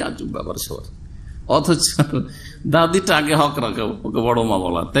 কি আজব ব্যাপার সবার। অথচ দাদিটা আগে হক রাখে, ওকে বড় মা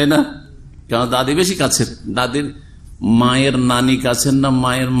বলা, তাই না? কেন দাদি বেশি কাছের, দাদির মায়ের নানি কাছের না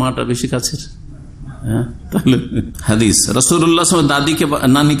মায়ের মাটা বেশি কাছের? হ্যাঁ, তাহলে হাদিস রাসূলুল্লাহ দাদিকে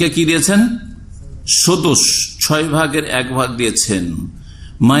নানিকে কি দিয়েছেন? সুদুস, 6 ভাগের 1 ভাগ দিয়েছেন।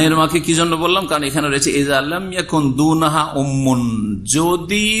 মায়ের মাকে কি জন্য বললাম? কারণ এখানে রয়েছে ইযা লাম ইয়াকুন দুনাহা উম্মুন,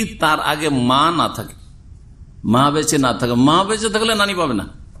 যদি তার আগে মা না থাকে, মা বেঁচে না থাকে। মা বেঁচে থাকলে নানি পাবে না।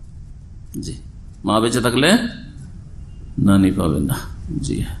 জি, মা বেঁচে থাকলে নানি পাবে না।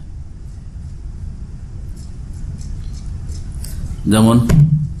 জি, যেমন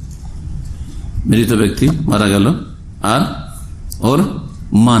মৃত ব্যক্তি মারা গেল আর ওর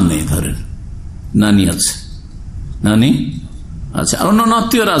মা নেই, ধরেন নানি আছে, নানি আছে, আর অন্য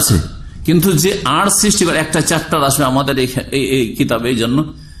আত্মীয়রা আছে, কিন্তু যে আড় সৃষ্টি করে, একটা চ্যাপ্টার আসবে আমাদের এই কিতাবে, এই জন্য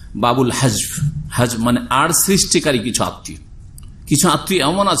বাবুল হাজব। হাজব মানে আড় সৃষ্টিকারী কিছু আত্মীয়। কিছু আত্মীয়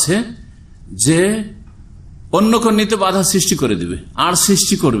এমন আছে যে অন্য কোন নিতে বাধা সৃষ্টি করে দিবে, আড়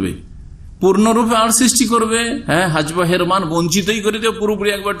সৃষ্টি করবে, পূর্ণরূপে আড় সৃষ্টি করবে। হ্যাঁ, হাজবে হেরমান, বঞ্চিতই করে দেবে পুরোপুরি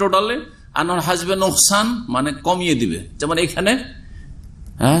একবার টোটালে। আর হাজবে নোকসান মানে কমিয়ে দিবে। যেমন এখানে,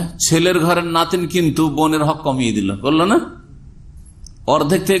 হ্যাঁ, ছেলের ঘরের নাতিন কিন্তু বোনের হক কমিয়ে দিল, বললো না?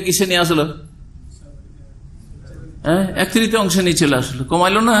 অর্ধেক থেকে কিসে নিয়ে আসলো? হ্যাঁ, 1/3 অংশে নিয়ে চলে আসলো,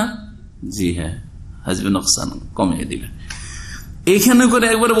 কমাইলো না? জি হ্যাঁ, হাজবে নোকসান কমিয়ে দিবে। এখানে করে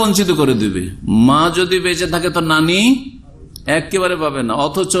একবারে বঞ্চিত করে দিবে। মা যদি বেঁচে থাকে তো নানি একেবারে পাবে না,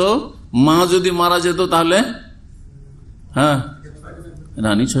 অথচ মা যদি মারা যেত তাহলে হ্যাঁ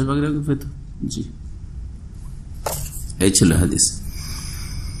নানি 6 ভাগের 1 পেত। জি, এই ছিল হাদিস।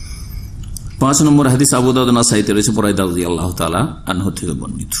 5 নম্বর হাদিস আবু দাউদ নাসাইতে রয়েছে, বুরাইদা রাদিয়াল্লাহু তাআলা আনহু থেকে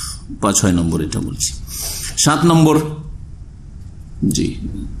বর্ণিত। 5-6 নম্বর এটা বলছি। 7 নম্বর, জি,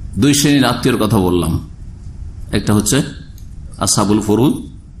 2 শ্রেণীর আত্মীয়র কথা বললাম। একটা হচ্ছে আসহাবুল ফুরুদ,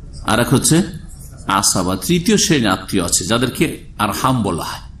 আর এক হচ্ছে আসাবা। 3য় শ্রেণীর আত্মীয় আছে যাদেরকে আরহাম বলা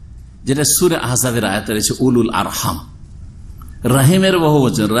হয়, যেটা সূরা আহজাবের আয়াতে রয়েছে, উলুল আরহাম। রাহিমের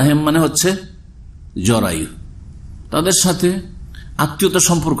বহুবচন, রাহিম মানে হচ্ছে জরায়ু, তাদের সাথে আত্মীয়তার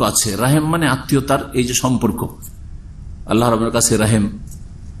সম্পর্ক আছে। রাহিম মানে আত্মীয়তার এই যে সম্পর্ক। আল্লাহ রাব্বুল কাছে রাহিম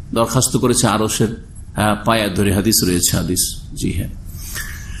দরখাস্ত করেছে আরশের পায়া ধরে, হাদিস রয়েছে, হাদিস। জি হ্যাঁ,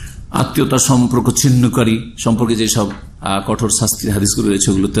 আত্মীয়তার সম্পর্ক ছিন্নকারী সম্পর্কে যেসব কঠোর শাস্তির হাদিসগুলো রয়েছে,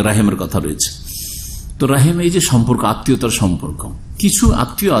 ওগুলোতে রাহিমের কথা রয়েছে। তো রাহিম এই যে সম্পর্ক, আত্মীয়তার সম্পর্ক। কিছু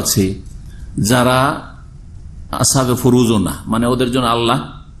আত্মীয় আছে যারা আসহাবে ফুরুজও না, মানে ওদের জন্য আল্লাহ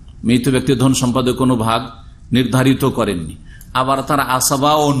মৃত ব্যক্তির ধন সম্পদের কোনো ভাগ নির্ধারিত করেননি। আবার তারা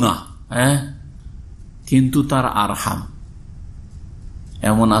আসাবাও না, হ্যাঁ, কিন্তু তার আরহাম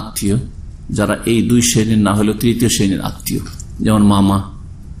এমন আত্মীয় যারা এই দুই শ্রেণীর না হলেও তৃতীয় শ্রেণীর আত্মীয়, যেমন মামা,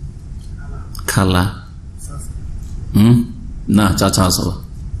 খালা, না চাচা আসবা,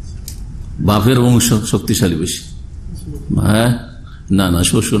 বাপের বংশ শক্তিশালী বেশি। হ্যাঁ, না না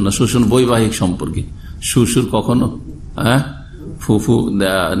শ্বশুর না, শ্বশুর বৈবাহিক সম্পর্কে, শ্বশুর কখনো ফুফু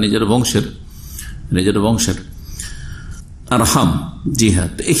নিজের বংশের আরহাম। জি হ্যাঁ,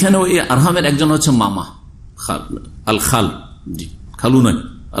 এখানে ওই আরহামের একজন হচ্ছে মামা, আল খাল, জি খালু নয়,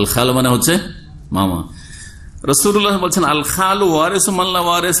 আল খাল মানে হচ্ছে মামা। রাসূলুল্লাহ বলছেন আল খাল ওয়ারিস মাল্লা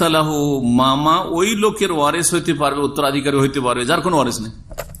ওয়ারিস লাহু, মামা ওই লোকের ওয়ারিস হইতে পারবে, উত্তরাধিকারী হইতে পারবে যার কোনো ওয়ারিস নেই।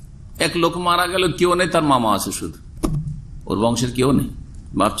 এক লোক মারা গেল, কেউ নেই, তার মামা আছে শুধু, ওর বংশের কেউ নেই,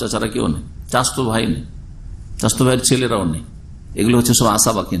 বাপ চাচারা কেউ নেই, চাচতো ভাই নেই, চাচতো ভাইয়ের ছেলেরাও নেই, এগুলো হচ্ছে সব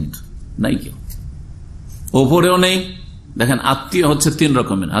আসাবা, কিন্তু নাই কেউ, ওপরেও নেই। দেখেন আত্মীয় হচ্ছে তিন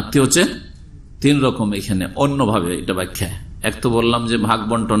রকমের, আত্মীয় হচ্ছে তিন রকম। এখানে অন্যভাবে এটা ব্যাখ্যা, এক তো বললাম যে ভাগ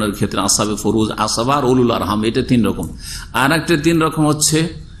বন্টনের ক্ষেত্রে আসাবে ফরুজ, আসাবা আর উলুল আরহাম, এটা তিন রকম। আর একটা তিন রকম হচ্ছে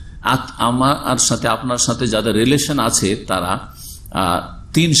আমার সাথে আপনার সাথে যাদের রিলেশন আছে তারা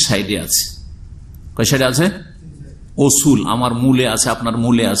তিন সাইডে আছে। কয় সাইডে আছে? ওসুল, আমার মূলে আছে, আপনার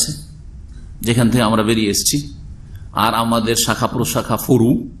মূলে আছে, যেখান থেকে আমরা বেরিয়ে এসেছি। আর আমাদের শাখা প্রশাখা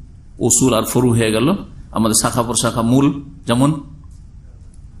ফরু, ওসুল আর ফরু হয়ে গেল আমাদের শাখা প্রশাখা মূল, যেমন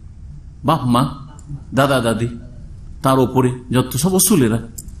বাপ মা, দাদা দাদি, তার উপরে যত সব ওসুলেরা।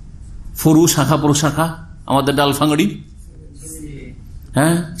 ফরু শাখা প্রশাখা আমাদের ডাল ফাঙ্গড়ি,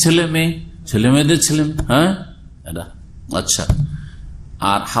 হ্যাঁ, ছেলে মেয়ে, ছেলে মেয়েদের ছেলে, হ্যাঁ এটা আচ্ছা।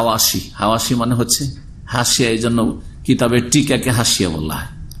 আর হাওয়াসি, হাওয়াসি মানে হচ্ছে হাসিয়া, এই জন্য কিতাবের টিকাকে হাসিয়া বলা হয়।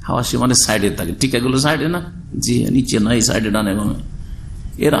 হাওয়াসি মানে সাইডে থাকে, টিকাগুলো সাইডে না, জি নিচে না, এই সাইডে ডানে বামে,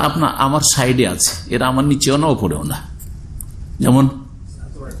 এরা আমার সাইডে আছে, এরা আমার নিচেও না ওপরেও না। যেমন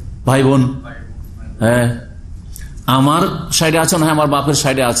ভাই বোন, হ্যাঁ আমার সাইডে আছে না, আমার বাপের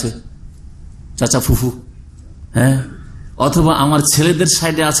সাইডে আছে চাচা ফুফু, হ্যাঁ, অথবা আমার ছেলেদের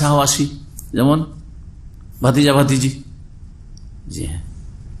সাইডে আছে হাওয়াসি, যেমন ভাতিজা ভাতিজি, জি হ্যাঁ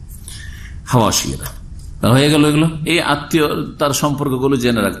হাওয়াসি, এরা হয়ে গেল। এগুলো এই আত্মীয়তার সম্পর্কগুলো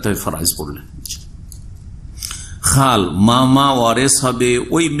জেনে রাখতে হয় ফরাইজ পড়লে। খাল, মামা ওয়ারিস হবে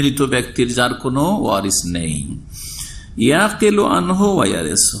ওই মৃত ব্যক্তির যার কোনো ওয়ারিস নেই। ইয়াকিলু আনহু ওয়া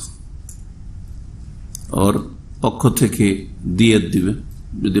ইয়ারিসু, ওর পক্ষ থেকে দিয়েত দিবে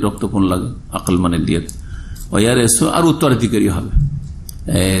যদি রক্তপণ লাগে, আকল মানে দিয়েত, ওয়া ইয়ারিসু আর উত্তরাধিকারী হবে।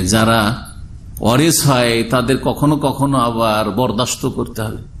 যারা ওয়ারিস হয় তাদের কখনো কখনো আবার বরদাস্ত করতে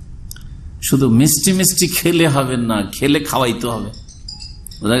হবে, শুধু মিষ্টি মিষ্টি খেলে হবে না, খেলে খাওয়াইতে হবে,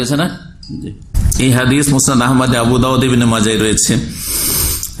 বোঝা গেছে না? এই হাদিস মুসনাদ আহমদ, আবু দাউদ, ইবনে মাজাহ রয়েছে,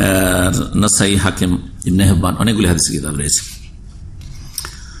 নাসাই, হাকিম, ইবনে হিব্বান, অনেকগুলি হাদিস কিতাব রয়েছে।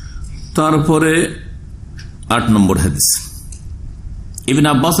 তারপরে 8 নম্বর হাদিস, ইবনে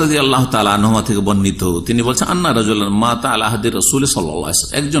আব্বাস রাদিয়াল্লাহু তাআলা আনহুমা থেকে বর্ণিত, তিনি বলছেন আন্না রাজুলান মাতা আলা আহদি রাসূল সাল্লাল্লাহু আলাইহি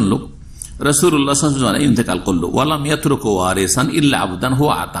ওয়াসাল্লাম, একজন লোক রাসূলুল্লাহ সাল্লাল্লাহু আলাইহি ওয়াসাল্লাম ইন্তেকাল করলো, ওয়ালাম ইয়াতরুকু ওয়ারিসান ইল্লা আবদান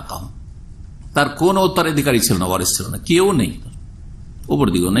হুয়া আতাকাহু, তার কোন উত্তরাধিকারী ছিল না, ওয়ারিস ছিল না, কেউ নেই, উপর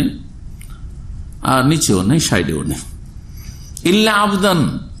দিকেও নেই আর নিচেও নেই, সাইডেও নেই। ইল্লা আবদান,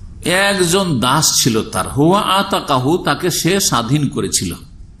 একজন দাস ছিল তার, হুয়া আতাকাহু, তাকে সে স্বাধীন করেছিল।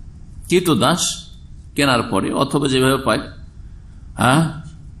 কি তো দাস কেনার পরে অথবা যেভাবে পায়, হ্যাঁ,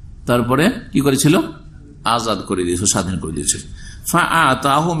 তারপরে কি করেছিল? আজাদ করে দিয়েছিল, স্বাধীন করে দিয়েছিল।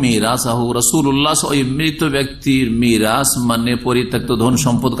 ফাআতাহু মিরাসাহু, রাসূলুল্লাহ ওই মৃত ব্যক্তির মিরাস মানে পরিত্যক্ত ধন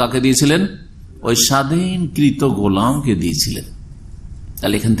সম্পদ কাকে দিয়েছিলেন? ওই স্বাধীনকৃত গোলামকে দিয়েছিলেন।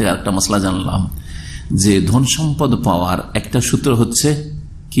 তাহলে এখান থেকে একটা মশলা জানলাম যে ধন সম্পদ পাওয়ার একটা সূত্র হচ্ছে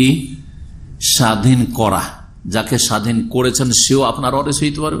কি? স্বাধীন করা। যাকে স্বাধীন করেছেন সেও আপনার ওয়ারিস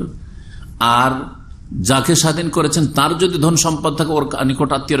হইতে পারবে, আর যাকে স্বাধীন করেছেন তার যদি ধন সম্পদ থাকে, ওর নিকট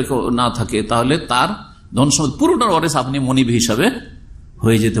আত্মীয় না থাকে, তাহলে তার ধন সম্পদ পুরোটার ওয়ারিস আপনি মনিব হিসাবে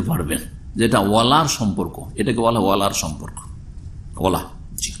হয়ে যেতে পারবেন, যেটা ওয়ালার সম্পর্ক, এটাকে বলা ওয়ালার সম্পর্ক। ওয়ালা,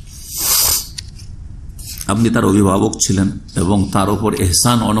 জি, আপনি তার অভিভাবক ছিলেন এবং তার উপর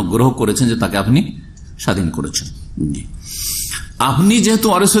এহসান অনুগ্রহ করেছেন যে তাকে আপনি স্বাধীন করেছেন। জি, আপনি যেহেতু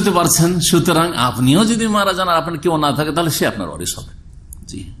ওয়ারিস হতে পারছেন, সুতরাং আপনিও যদি মারা যান আর আপনার কেউ না থাকে, তাহলে সে আপনার ওয়ারিস হবে।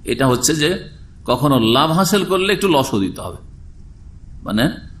 জি, এটা হচ্ছে যে কখনো লাভ হাসিল করলে একটু লসও দিতে হবে, মানে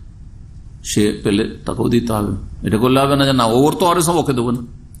সে পেলে তাকেও দিতে হবে। এটা করলে হবে না যে না ওর তো ওয়ারিস হবে, ওকে দেবো না।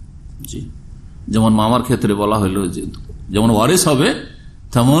 জি, যেমন মামার ক্ষেত্রে বলা হইল যে যেমন ওয়ারিস হবে,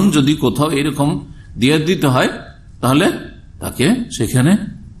 তেমন যদি কোথাও এরকম দিয়ে দিতে হয় তাহলে তাকে সেখানে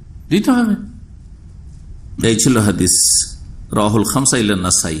দিতে হবে। এই ছিল হাদিস। রাহুল খামসা ইল্লা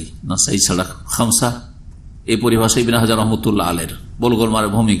নাসাই, নাসাই ছাড়া খামসা, এই পরিভাষা ইবনে হাজার রহমতুল্লাহ আলাইহির বুলগুল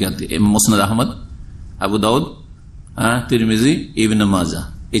মারামের ভূমিকাতে মুসনাদ আহমদ আবু দাউদ, তিরমিজি, ইবনে মাজাহ,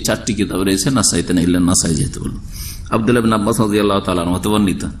 এই 4টি কিতাব রয়েছে। নাসাইতে না, ইল্লা নাসাই যেহেতু বলল। আব্দুল্লাহ ইবনে আব্বাস রাদিয়াল্লাহু তাআলা আনহু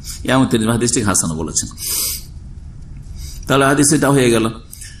বর্ণিত, ইমাম তিরমিজি হাদিসটি হাসান বলেছেন। তাহলে হাদিস এটা হয়ে গেল।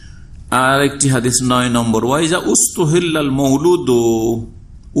 আর একটি হাদিস 9 নম্বর, ওয়াইজা উস্তুহিল্লাল মাউলুদু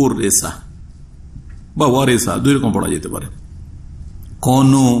উররিসা বা ওয়ারিসা, দুই রকম পড়া যেতে পারে।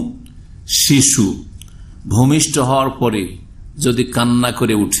 কোন শিশু ভূমিষ্ঠ হওয়ার পরে যদি কান্না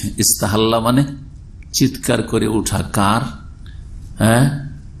করে উঠে, ইস্তাহাল্লা মানে চিৎকার করে উঠা, কার?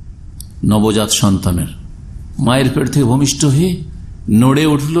 নবজাত সন্তানের। মায়ের পেট থেকে ভূমিষ্ঠ হয়ে নড়ে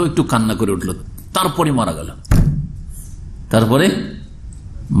উঠলো, একটু কান্না করে উঠলো, তারপরে মারা গেল, তারপরে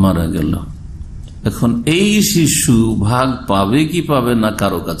মারা গেল। এখন এই শিশু ভাগ পাবে কি পাবে না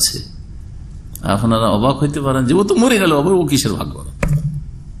কারো কাছে? আপনারা অবাক হইতে পারেন যে ও তো মরে গেল, আবার ও কিসের ভাগ পাবে,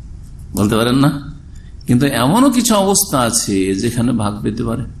 বলতে পারেন না। কিন্তু এমনও কিছু অবস্থা আছে যেখানে ভাগ পেতে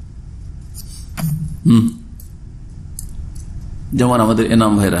পারে। যেমন আমাদের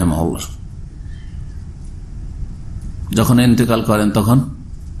এনাম ভাই রাহিমাহুল্লাহ যখন ইন্তেকাল করেন তখন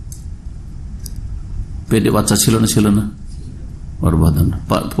পেটে বাচ্চা ছিল না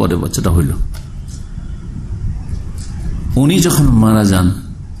পরে বাচ্চাটা হইল। উনি যখন মারা যান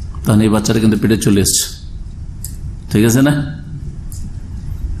তখন এই বাচ্চাটা কিন্তু পেটে চলে এসছে, ঠিক আছে না?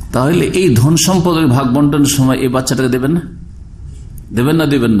 তাহলে এই ধন সম্পদের ভাগ বন্টনের সময় এই বাচ্চাটাকে দেবেন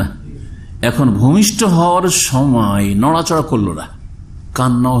না? এখন ভূমিষ্ঠ হওয়ার সময় নড়াচড়া করলো না,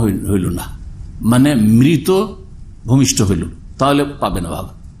 কান্নাও হইল না, মানে মৃত ভূমিষ্ঠ হইল, তাহলে পাবে না ভাগ,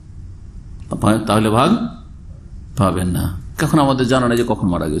 তাহলে ভাগ পাবে না। কখন আমাদের জানা নেই যে কখন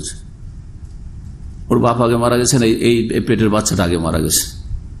মারা গেছে, ওর বাপ আগে মারা গেছে না এই পেটের বাচ্চাটা আগে মারা গেছে।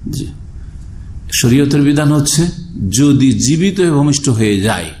 জি, শরীয়তের বিধান হচ্ছে যদি জীবিত হয়ে ভূমিষ্ঠ হয়ে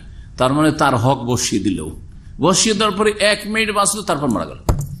যায় তার মানে তার হক বসিয়ে দেওয়ার পরে 1 মিনিট বাঁচলো, তারপর মারা গেল,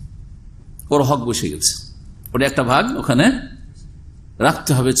 ওর হক বসে গেছে, ওর একটা ভাগ ওখানে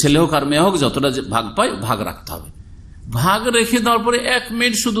রাখতে হবে, ছেলে হোক আর মেয়ে হোক, যতটা ভাগ পায় ভাগ রাখতে হবে। ভাগ রেখে দেওয়ার পরে 1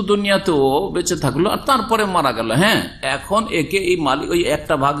 মিনিট শুধু দুনিয়াতে ও বেঁচে থাকলো আর তারপরে মারা গেল। হ্যাঁ, এখন একে এই মালিক, ওই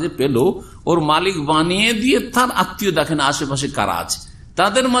একটা ভাগ যে পেল ওর মালিক বানিয়ে দিয়ে তার আত্মীয় দেখেন আশেপাশে কারা আছে,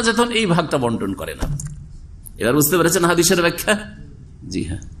 তাদের মাঝে তখন এই ভাগটা বন্টন করে না। এবার বুঝতে পেরেছেন হাদিসের ব্যাখ্যা? জি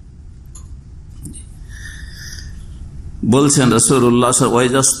হ্যাঁ, বলছেন রাসূলুল্লাহ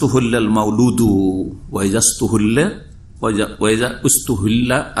ওয়াইজাস্তুহুল্লাল মাউলুদু,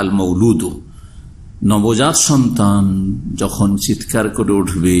 আল মাউলুদু, নবজাত সন্তান যখন চিৎকার করে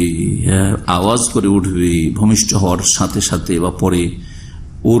উঠবে, আওয়াজ করে উঠবে ভূমিষ্ঠ হওয়ার সাথে সাথে বা পরে,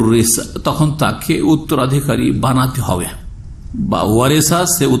 তখন তাকে উত্তরাধিকারী বানাতে হবে, বা ওয়ারিসা,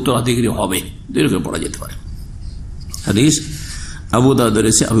 সে উত্তরাধিকারী হবে, দুইরকম পড়া যেতে পারে। হাদিস আবু দাউদ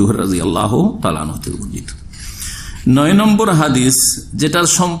রয়েছে, আবু হুরায়রা রাদিয়াল্লাহু তাআলা আনহু থেকে বর্ণিত। 9 নম্বর হাদিস, যেটার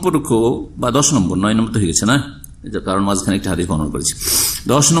সম্পর্ক, বা 10 নম্বর, 9 নম্বর তো হয়ে গেছে না, কারণ মাঝখানে একটা হাদিস বর্ণনা করেছি।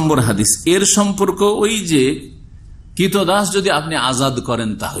 10 নম্বর হাদিস, এর সম্পর্ক ওই যে কৃতদাস যদি আপনি আজাদ করেন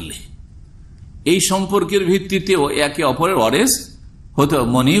তাহলে এই সম্পর্কের ভিত্তিতে একে অপরের ওয়ারিস হতে,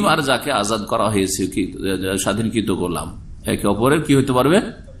 মনিব আর যাকে আজাদ করা হয়েছে স্বাধীনকৃত গোলাম, একে অপরের কি হইতে পারবে?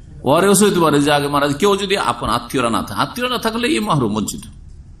 ওয়ারিস হইতে পারে। যে আগে মারা, কেউ যদি আপন আত্মীয়রা না থাকলে এই মাহরুম, বঞ্চিত।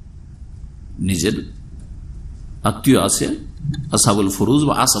 নিজের আত্মীয় আছে আসহাবুল ফুরুজ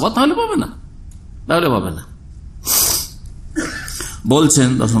বা আসবা, তাহলে পাবে না। বলছেন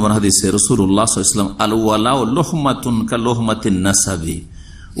 10 নম্বর হাদিসে রাসূলুল্লাহ সাল্লাল্লাহু আলাইহি ওয়াসাল্লাম, আল ওয়ালা লুহমাতুন কা লুহমাতিন নাসাবি,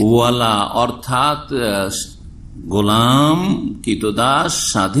 ওয়ালা অর্থাৎ গোলাম কৃতদাস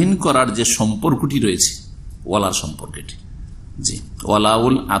স্বাধীন করার যে সম্পর্কটি রয়েছে, ওয়ালার সম্পর্কটি, জি,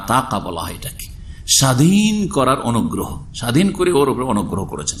 ওয়ালাউল আতাকা বলা হয় এটাকে, স্বাধীন করার অনুগ্রহ, স্বাধীন করে ওর উপরে অনুগ্রহ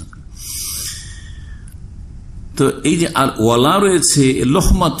করেছেন। তো এই যে আর ওয়ালা রয়েছে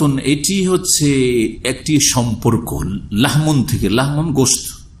লহমাতুন, এটি হচ্ছে একটি সম্পর্ক, লাহমুন থেকে, লাহমুন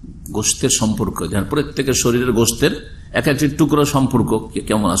গোশতের সম্পর্ক, যার প্রত্যেকের শরীরের গোশতের এক একটি টুকরো সম্পর্ক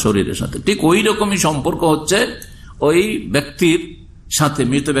কেমন শরীরের সাথে, ঠিক ওই রকমই সম্পর্ক হচ্ছে ওই ব্যক্তির সাথে,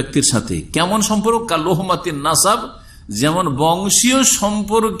 মৃত ব্যক্তির সাথে। কেমন সম্পর্ক? কা লোহমাতিন নাসাব, যেমন বংশীয়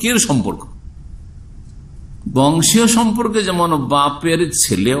সম্পর্কের সম্পর্ক। বংশীয় সম্পর্কে যেমন বাপের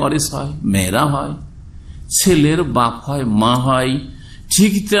ছেলে ওয়ারিস হয়, মেয়েরা হয়, ছেলের বাপ হয়, মা হয়,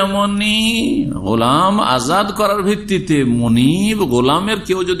 ঠিক তেমনি গোলাম আজাদ করার ভিত্তিতে মনিব গোলামের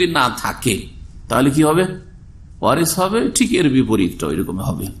কেউ যদি না থাকে তাহলে কি হবে? ওয়ারিস হবে। ঠিক এর বিপরীতটা এরকম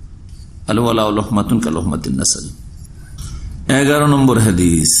হবে। 11 নম্বর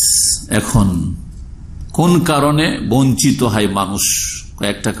হাদিস, এখন কোন কারণে বঞ্চিত হয় মানুষ?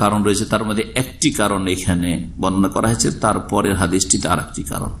 কয়েকটা কারণ রয়েছে, তার মধ্যে একটি কারণ এখানে বর্ণনা করা হয়েছে, তারপরের হাদিসটিতে আর একটি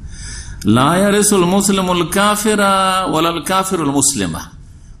কারণ। লা ইয়ারিসুল মুসলিমুল কাফিরা ওয়ালাল কাফিরুল মুসলিমা,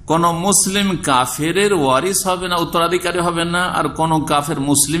 কোন মুসলিম কাফেরের ওয়ারিস হবে না, উত্তরাধিকারী হবে না, আর কোন কাফের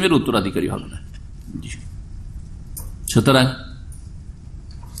মুসলিমের উত্তরাধিকারী হবে না। সুতরাং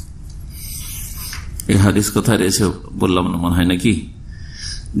এই হাদিস কোথায় রয়েছে বললাম না, মনে হয় নাকি,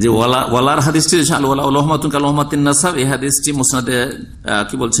 যে ওয়ালার হাদিসটি এই হাদিসটি মুসনাদে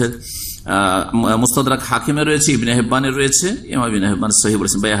কি বলছে, মুস্তাদরাক হাকিমে রয়েছে, ইবনে হিব্বানে রয়েছে, ইমাম ইবনে হিব্বান সহিহ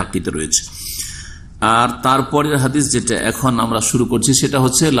বলেছেন, বাইহাকিতে রয়েছে। আর তারপরের হাদিস যেটা এখন আমরা শুরু করছি সেটা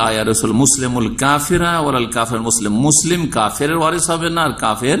হচ্ছে লা ইয়ারসুল মুসলিমুল কাফিরা ওয়ালাল কাফির মুসলিম, মুসলিম কাফেরের ওয়ারিস হবে না আর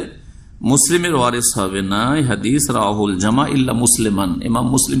কাফের মুসলিমের ওয়ারিস হবে না। এই হাদিস রাহুল জামা ইল্লা মুসলিমান, ইমাম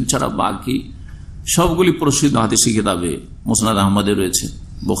মুসলিম ছাড়া বাকি সবগুলি প্রসিদ্ধ হাদিসি কিতাবে, মুসনাদ আহমদে রয়েছে,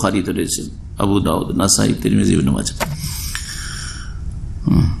 বুখারীতে রয়েছে, আবু দাউদ, নাসাই, তিরমিজি, ইবনে মাজাহ।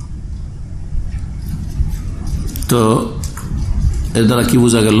 তো এর দ্বারা কি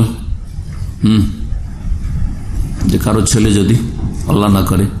বোঝা গেল? যে কারো ছেলে যদি আল্লাহ না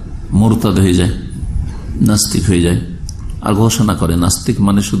করে মুরতাদ হয়ে যায়, নাস্তিক হয়ে যায়, আর ঘোষণা করে নাস্তিক,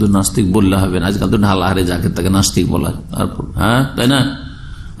 মানে শুধু নাস্তিক বললে হবে না, আজকাল তো ঢালা হারে যাকে তাকে নাস্তিক বলা, হ্যাঁ তাই না,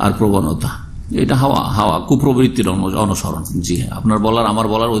 আর প্রবণতা, এটা হাওয়া কুপ্রবৃত্তির অনুসরণ। জি হ্যাঁ, আপনার বলার আমার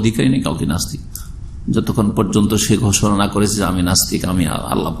বলার অধিকারই নেই কাউকে নাস্তিক, যতক্ষণ পর্যন্ত সে ঘোষণা না করেছে যে আমি নাস্তিক, আমি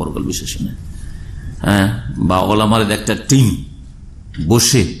আল্লাহ পরকাল বিশ্বাসী না। হ্যাঁ, বা ওলামার একটা টিম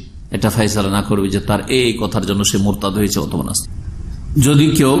বসে এটা ফয়সালা না করবে যে তার এই কথার জন্য সে মুরতাদ হয়েছে অথবা নাস্তিক। যদি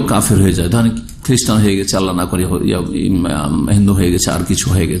কেউ কাফের হয়ে যায়, ধরেন খ্রিস্টান হয়ে গেছে, আল্লাহ না করে হিন্দু হয়ে গেছে, আর কিছু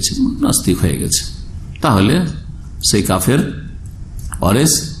হয়ে গেছে, নাস্তিক হয়ে গেছে, তাহলে সেই কাফের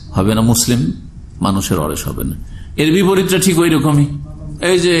ওয়ারিস হবে না, মুসলিম মানুষের ওয়ারিস হবে না। এর বিপরীতটা ঠিক ওই রকমই,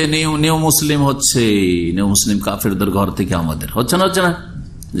 এই যে নিউ মুসলিম হচ্ছে, নিউ মুসলিম কাফেরদের ঘর থেকে আমাদের হচ্ছে না,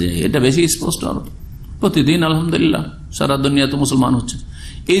 যে এটা বেশি স্পষ্ট। আর প্রতিদিন আলহামদুলিল্লাহ সারা দুনিয়াতে মুসলমান হচ্ছে।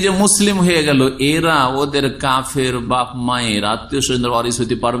 এই যে মুসলিম হয়ে গেল, এরা ওদের কাফের বাপ মায়ের আত্মীয় স্বজনদের ওয়ারিস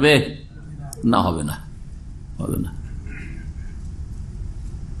হতে পারবে না? হবে না, হবে না।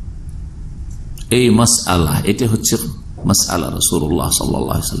 এই মাসআলা, এটা হচ্ছে মাসআলা রাসূলুল্লাহ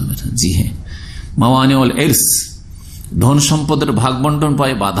সাল্লাল্লাহু আলাইহি ওয়াসাল্লামের। জি হ্যাঁ, মাওয়ানিউল ইরস, ধন সম্পদের ভাগ বন্টন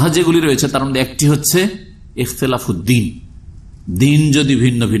পায় বাধা যেগুলি রয়েছে তার মধ্যে একটি হচ্ছে ইখতিলাফুদ্দিন, দিন যদি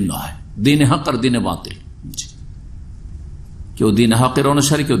ভিন্ন ভিন্ন হয়, দিনে হক আর দিনে বাতিল, কেউ দিনে হকের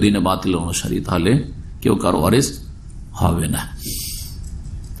অনুসারী, কেউ দিনে বাতিল অনুসারী, তাহলে কেউ কারো ওয়ারিস হবে না।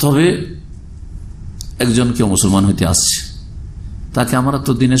 তবে একজন কেউ মুসলমান হইতে আসছে, তাকে আমরা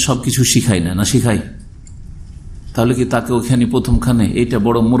তো দিনে সবকিছু শিখাই না শিখাই, তাহলে কি তাকে ওখানে প্রথমখানে এইটা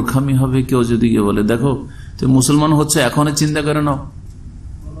বড় মূর্খামি হবে? কেউ যদি গিয়ে বলে দেখো তুমি মুসলমান হচ্ছে, এখন চিন্তা করে নাও,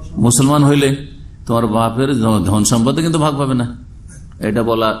 মুসলমান হইলে তোমার বাপের ধন সম্পদে কিন্তু ভাগ পাবে না, এটা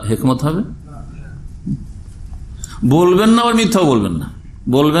বলা হিকমত হবে? বলবেন না, আবার মিথ্যাও বলবেন না,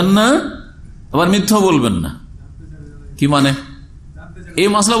 বলবেন না আবার মিথ্যাও বলবেন না। কি মানে? এই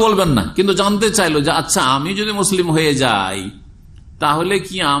মাসলা বলবেন না, কিন্তু জানতে চাইলো যে আচ্ছা আমি যদি মুসলিম হয়ে যাই তাহলে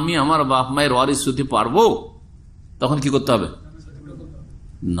কি আমি আমার বাপ মায়ের ওয়ারিস হতে পারবো? তখন কি করতে হবে?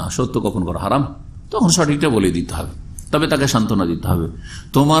 না, সত্য কখন করা হারাম, তখন সঠিকটা বলে দিতে হবে, তবে তাকে সান্ত্বনা দিতে হবে।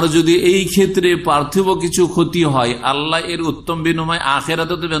 তোমার যদি এই ক্ষেত্রে পার্থিব কিছু ক্ষতি হয়, আল্লাহ এর উত্তম বিনিময়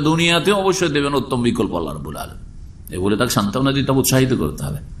আখেরাতে দেবেন, দুনিয়াতেও অবশ্যই দেবেন উত্তম বিকল্প আল্লাহ রাব্বুল আলামিন, এই বলে তাকে সান্ত্বনা দিতে হবে, উৎসাহিত করতে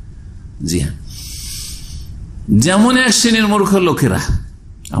হবে। জি হ্যাঁ, যেমন এক শ্রেণীর মূর্খ লোকেরা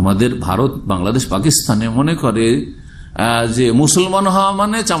আমাদের ভারত, বাংলাদেশ, পাকিস্তানে মনে করে যে মুসলমান হওয়া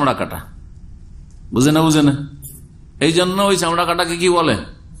মানে চামড়া কাটা, বুঝে না, এই জন্য ওই চামড়া কাটাকে কি বলে?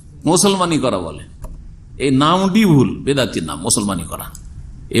 মুসলমানি করা বলে। এই নামটি ভুল, বেদাতি নাম মুসলমানি করা।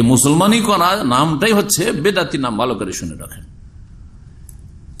 এই মুসলমানি করা নামটাই হচ্ছে বেদাতি নাম, ভালো করে শুনে রাখেন।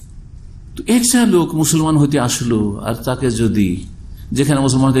 তো একটা লোক মুসলমান হতে আসলো, আর তাকে যদি যেখানে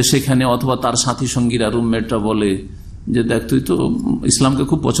মুসলমান হতে সেখানে অথবা তার সাথী সঙ্গীরা, রুমমেটরা বলে যে দেখ তুই তো ইসলামকে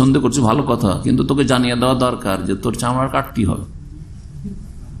খুব পছন্দ করছিস, ভালো কথা, কিন্তু তোকে জানিয়ে দেওয়া দরকার যে তোর চামড়া কাটতে হবে,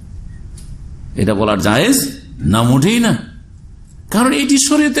 এটা বলার জায়েজ না? মোটেই না। কারণ এটি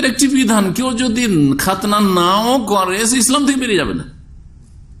শরীয়তের একটি বিধান, কেউ যদি খাতনা নাও করে সে ইসলাম থেকে বেরিয়ে যাবে না,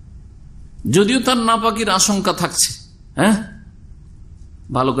 যদিও তার নাপাকির আশঙ্কা থাকছে, হ্যাঁ,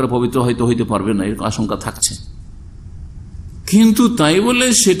 ভালো করে পবিত্র হয়তো হইতে পারবে না, এরকম আশঙ্কা থাকছে, কিন্তু তাই বলে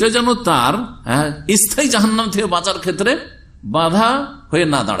সেটা যেন তার স্থায়ী জাহান্নাম থেকে বাঁচার ক্ষেত্রে বাধা হয়ে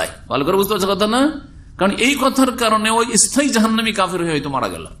না দাঁড়ায়। ভালো করে বুঝতে পারছে কথা না? কারণ এই কথার কারণে ওই স্থায়ী জাহান্নামী কাফের হয়ে হয়তো মারা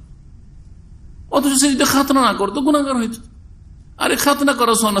গেল, অথচ সে যদি খাতনা না করতো গুনাহগার হইতো। আরে খাতনা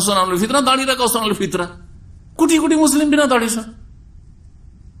করা সোনাল ফিতরা, দাঁড়িয়ে রাখা সোনাল ফিতরা, কোটি কোটি মুসলিম বিনা দাঁড়িয়ে,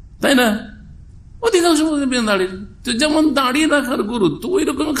 তাই না? অধিকাংশ মুসলিম বিনা দাঁড়িয়ে। তো যেমন দাঁড়িয়ে রাখার গুরুত্ব, ওই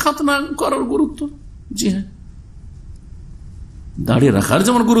রকম খাতনা করার গুরুত্ব। জি হ্যাঁ, দাঁড়িয়ে রাখার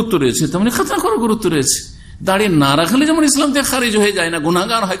যেমন গুরুত্ব রয়েছে তেমনি খাতনা করার গুরুত্ব রয়েছে। দাড়ি না রাখলে যেমন ইসলাম থেকে খারিজ হয়ে যায় না,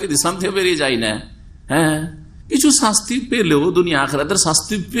 গুনাহগার হয় কিন্তু ইসলাম থেকে বেরিয়ে যায় না। হ্যাঁ, কিছু শাস্তি পেলেও, দুনিয়া আখিরাতের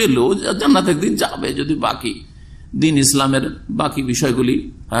শাস্তি পেলেও জান্নাত একদিন যাবে, যদি বাকি দিন ইসলামের বাকি বিষয়গুলি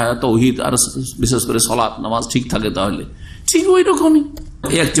তাওহীদ আর বিশেষ করে সালাত নামাজ ঠিক থাকে, তাহলে ঠিক ওই রকমই।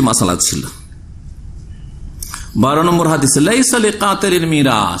 এই একটি মাসালা ছিল। 12 নম্বর হাদিসে লাইসা লিকাতিল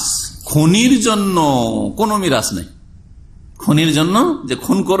মিরাস, খুনির জন্য কোনো মিরাস নেই। খুনির জন্য, যে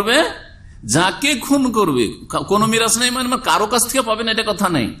খুন করবে, যাকে খুন করবে কোনো মিরাস নেই, মানে কারো কাছ থেকে পাবে না এটা কথা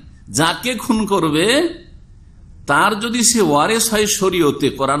নেই। যাকে খুন করবে তার যদি সে ওয়ারিস হয় শরীয়তে,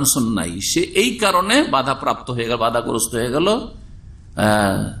 কোরআন সুন্নাহয়, সে এই কারণে বাধাপ্রাপ্ত হয়ে গেল, বাধাগ্রস্ত হয়ে গেল,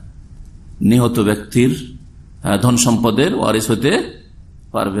 নিহত ব্যক্তির ধন সম্পদের ওয়ারিস হতে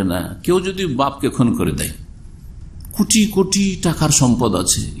পারবে না। কেউ যদি বাপকে খুন করে দেয়, কোটি কোটি টাকার সম্পদ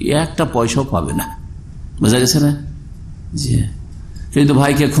আছে, একটা পয়সাও পাবে না, বোঝা গেছে না? জি। কিন্তু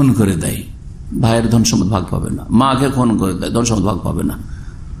ভাইকে খুন করে দেয়, ভাইয়ের ধন সম্পদ ভাগ পাবে না। মাকে খুন করে দেয়, ধন সম্পদ ভাগ পাবে না।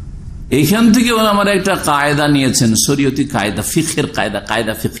 এইখান থেকে আমার একটা কায়দা নিয়েছেন, শরীয়তি কায়দা, ফিকহের কায়দা,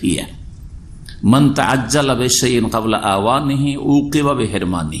 কায়দা ফিকহিয়া। মান তাআজ্জালা বিশাইইন ক্বাবলা আওয়ানিহি উকিবা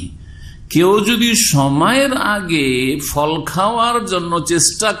বিহিরমানিহি। কেউ যদি সময়ের আগে ফল খাওয়ার জন্য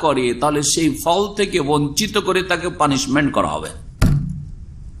চেষ্টা করে, তাহলে সেই ফল থেকে বঞ্চিত করে তাকে পানিশমেন্ট করা হবে।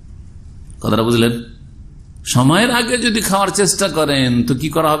 কথাটা বুঝলেন? সময়ের আগে যদি খাওয়ার চেষ্টা করেন তো কি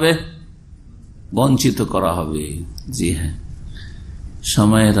করা হবে? বঞ্চিত করা হবে। জি হ্যাঁ,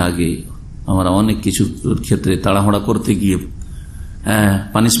 সময়ের আগে আমরা অনেক কিছু ক্ষেত্রে তাড়াহুড়া করতে গিয়ে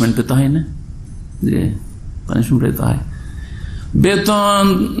পানিশমেন্ট পেতে হয় না? যে পানিশমেন্ট পেতে হয়। বেতন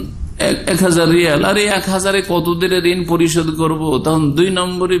 1000 রিয়াল, আরে 1000-এ কত দিনে ঋণ পরিশোধ করব? তখন 2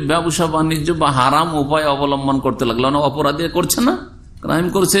 নম্বরই ব্যবসা বাণিজ্য বা হারাম উপায় অবলম্বন করতে লাগলো। না, অপরাধী করছে না, ক্রাইম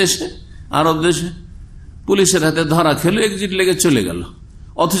করছে, এসে আরব দেশে পুলিশের হাতে ধরা খেলো, এক্সিট লেগে চলে গেল।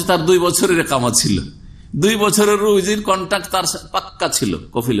 অথচ তার 2 বছরের কামা ছিল, 2 বছরের রুজির কন্ট্রাক্ট তার পাক্কা ছিল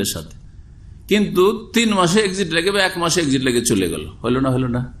কফিলের সাথে, কিন্তু 3 মাসে এক্সিট লেগে বা 1 মাসে এক্সিট লেগে চলে গেল। হলো না? হলো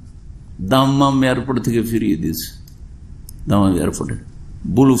না? দাম্মাম এয়ারপোর্ট থেকে ফিরিয়ে দিয়েছে। দাম্মাম এয়ারপোর্টে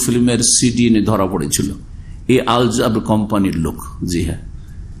ব্লু ফিল্মের সিডি নিয়ে ধরা পড়েছিল, এই আলজাব কোম্পানির লোক। জি হ্যাঁ,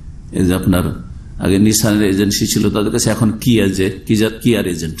 এই যে আপনার আগে নিসানের এজেন্সি ছিল, তাদের কাছে এখন কিয়ার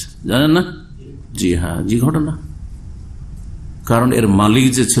এজেন্ট, জানেন না? জি হ্যাঁ, জি ঘটনা। কারণ এর মালিক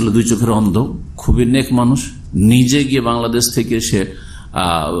যে ছিল 2 চোখের অন্ধ, খুবই নেক মানুষ, নিজে গিয়ে বাংলাদেশ থেকে সে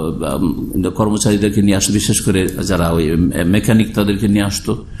কর্মচারীদেরকে নিয়ে আসতো, বিশেষ করে যারা ওই মেকানিক তাদেরকে নিয়ে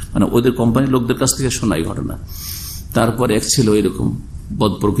আসতো, মানে ওদের কোম্পানির লোকদের কাছ থেকে শোনাই ঘটনা। তারপর এক ছিল এরকম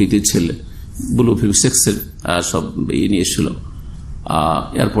বদ প্রকৃতির ছেলে, ব্লু ফিল্ম সেক্সের সব নিয়ে এসেছিল,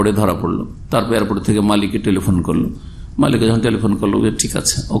 এয়ারপোর্টে ধরা পড়লো। তারপর এয়ারপোর্ট থেকে মালিককে টেলিফোন করলো, মালিক যখন টেলিফোন করলো ঠিক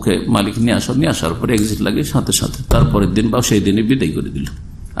আছে ওকে মালিক নিয়ে আসার পরে এক্সিট লাগে সাথে সাথে তারপরের দিন বা সেই দিনে বিদায় করে দিল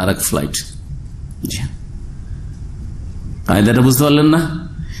আর এক ফ্লাইট। কায়দাটা বুঝতে পারলেন না?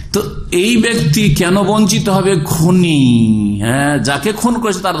 তো এই ব্যক্তি কেন বঞ্চিত হবে? খুনি, হ্যাঁ, যাকে খুন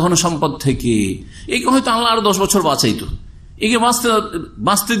করেছে তার ধন সম্পদ থেকে। একে হয়তো আল্লাহ আরো 10 বছর বাঁচাইতো, একে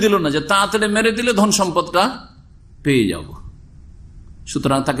বাঁচতে দিল না, যে তাড়াতাড়ি মেরে দিলে ধন সম্পদটা পেয়ে যাব।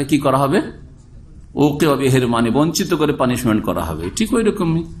 সুতরাং তাকে কি করা হবে? ওকে বিহিরমানি, বঞ্চিত করে পানিশমেন্ট করা হবে। ঠিক ওই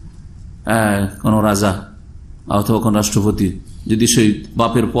রকমই কোন রাজা অথবা কোন রাষ্ট্রপতি যদি সেই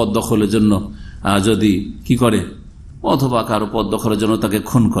বাপের পদ দখলের জন্য যদি কি করে, অথবা কারো পদ দখলের জন্য তাকে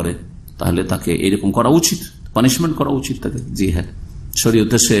খুন করে, তাহলে তাকে এরকম করা উচিত, পানিশমেন্ট করা উচিত তাকে। জি হ্যাঁ,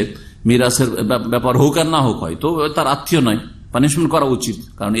 শরীয়তে সে মিরাসের ব্যাপার হোক আর না হোক, হয়তো তার আত্মীয় নয়, পানিশমেন্ট করা উচিত,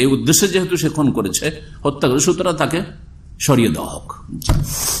 কারণ এই উদ্দেশ্যে যেহেতু সে খুন করেছে, হত্যা করে, সুতরাং তাকে সরিয়ে দেওয়া হোক।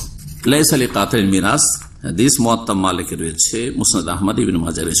 লাইসা লিকাতিল মিরাস হাদিস মুয়াত্তা মালিকে রয়েছে, মুসনাদ আহমদ, ইবনে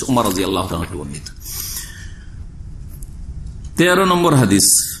মাজাহ রয়েছে, ওমর রাদিয়াল্লাহু তাআলা বর্ণিত। 13 নম্বর হাদিস,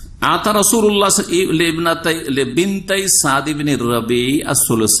 আতা রাসূলুল্লাহ বিনতাই সাদ ইবনে রাবি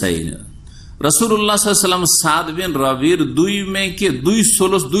আস-সুলসাইন। রাসূলুল্লাহ সাল্লাল্লাহু আলাইহি ওয়াসাল্লাম সাদ বিন রাবির 2 মেয়েকে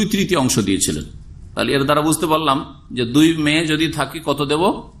 2/3 অংশ দিয়েছিলেন। তাহলে এর দ্বারা বুঝতে পারলাম যে 2 মেয়ে যদি থাকে কত দেব?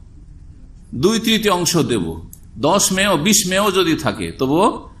 2/3 অংশ দেব। 10 মেয়ে 20 মেয়েও যদি থাকে তবুও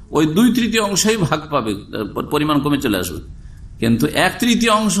ওই 2/3 অংশই ভাগ পাবে, পরিমাণ কমে চলে আসবে। কিন্তু 1/3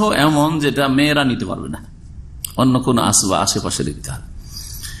 অংশ এমন যেটা মেয়েরা নিতে পারবে না, অন্য কোন আশেপাশে দেখতে হবে।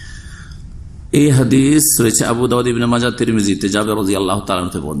 এই হাদিস রয়েছে আবু দাউদ, ইবনে মাজাহ, তিরমিজিতে, জাবের রাদিয়াল্লাহু তাআলা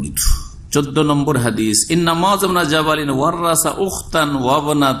থেকে বর্ণিত। 14 নম্বর হাদিস, ইন্না মুআয ইবনে জাবালিন ওয়ারাসা উখতান ওয়া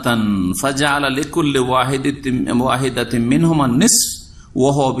ইবনাতান ফাজআলা লিকুল্লি ওয়াহিদাতিন মিনহুমা নিসফ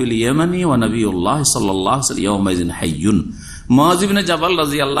ওয়া হুয়া বিল ইয়ামানি ওয়া নবিয়ুল্লাহ সাল্লাল্লাহু আলাইহি ওয়াসাল্লাম ইয়াওমাইযিন হাইয়ুন। মুআয ইবনে জাবাল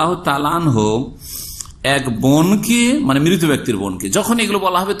রাদিয়াল্লাহু তাআলা আনহু এক বোনকে, মানে মৃত ব্যক্তির বোনকে, যখন এগুলো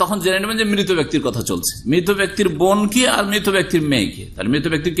বলা হবে তখন জেনে নেবেন যে মৃত ব্যক্তির কথা চলছে। মৃত ব্যক্তির বোনকে আর মৃত ব্যক্তির মেয়েকে। তাহলে মৃত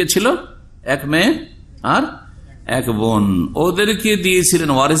ব্যক্তির কে ছিল? 1 মেয়ে আর এক বোন, ওদেরকে দিয়েছিলেন,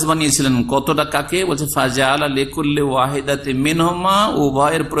 ওয়ারিস বানিয়েছিলেন। কতটা? কাকে বলছে? ফাজাআলা লিকুল্লি ওয়াহিদাতিন মিনহুমা,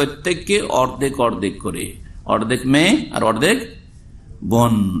 উভয়ের প্রত্যেককে অর্ধেক অর্ধেক করে, অর্ধেক মেয়ে আর অর্ধেক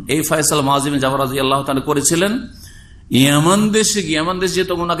বোন। এই ফয়সালা মুআয ইবনে জাফর রাদিয়াল্লাহু তাআলা করেছিলেন। ইয়ামান দেশে, ইয়ামান দেশে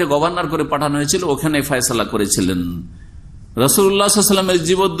যেহেতু ওনাকে গভর্নর করে পাঠানো হয়েছিল, ওখানে ফয়সালা করেছিলেন। রাসূলুল্লাহ সাল্লাল্লাহু আলাইহি ওয়াসাল্লামের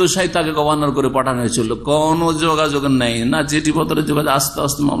জীবদ্দশায় তাকে গভর্নর করে পাঠানো হয়েছিল। কোনো যোগাযোগ নেই, না চিঠিপত্রের যোগাযোগ, আস্তে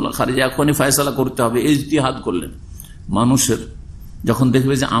আস্তে মামলা খারিজ, এখনই ফয়সালা করতে হবে, ইজতিহাদ করলেন। মানুষের যখন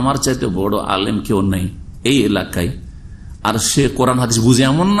দেখবে যে আমার চাইতে বড় আলেম কেউ নেই এই এলাকায়, আর সে কোরআন হাদিস বুঝে,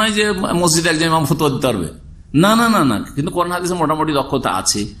 এমন নয় যে মসজিদে একজন ইমাম ফতোয়া দিতে পারবে, না না না না, কিন্তু কোরআন হাদিসে মোটামুটি দক্ষতা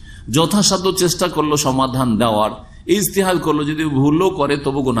আছে, যথাসাধ্য চেষ্টা করলো সমাধান দেওয়ার, ইজতিহাদ করলো, যদি ভুলও করে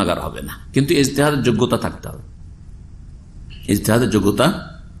তবু গুনাহগার হবে না, কিন্তু ইজতিহাদের যোগ্যতা থাকতে হবে, ইজতিহাদের যোগ্যতা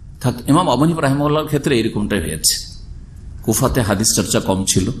থাকতে। ইমাম আবু হানিফা রাহিমাহুল্লাহর ক্ষেত্রে এরকমটাই হয়েছে। কুফাতে হাদিস চর্চা কম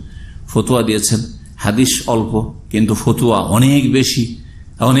ছিল, ফতোয়া দিয়েছেন, হাদিস অল্প কিন্তু ফতোয়া অনেক বেশি,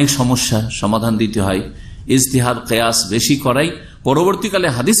 অনেক সমস্যা সমাধান দিতে হয়, ইজতিহাদ কিয়াস বেশি করাই। পরবর্তীকালে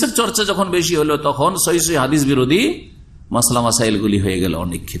হাদিসের চর্চা যখন বেশি হলো, তখন সহিহ সহিহ হাদিস বিরোধী মাসলা মাসাইলগুলি হয়ে গেল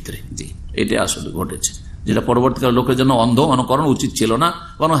অনেক ক্ষেত্রে। জি, এটা আসলে ঘটেছে, যেটা পরবর্তীকালে লোকের জন্য অন্ধ অনুকরণ উচিত ছিল না।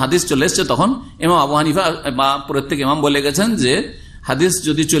 কারণ হাদিস চলে এসছে, তখন ইমাম আবু হানিফা বা প্রত্যেক ইমাম বলে গেছেন যে হাদিস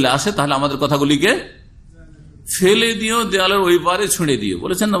যদি চলে আসে তাহলে আমাদের কথাগুলিকে ফেলে দিও, দেয়ালের ওই পারে ছুঁড়ে দিও,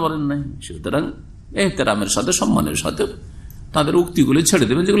 বলেছেন না বলেন নাই? সুতরাং এহতেরামের সাথে, সম্মানের সাথে তাদের উক্তিগুলি ছেড়ে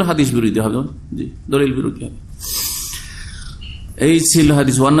দেবেন যেগুলো হাদিস বিরোধী হবে, জি, দলিল বিরোধী হবে। এই ছিল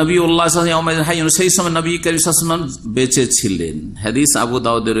হাদিস। সেই সময় নবী কারীম সাল্লাল্লাহু আলাইহি ওয়াসাল্লাম বেঁচে ছিলেন। হাদিস আবু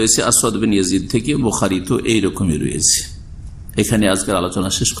দাউদে রয়েছে আসওয়াদ বিন ইয়াজিদ থেকে, বুখারী তো এইরকমই রয়েছে। এখানে আজকের আলোচনা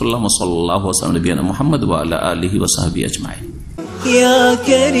শেষ করলাম। সাল্লাল্লাহু আলাইহি ওয়া সাল্লাম নবিয়ানা মুহাম্মদ ওয়া আলা আলিহি ওয়া সাহবিহি আজমাইন। يا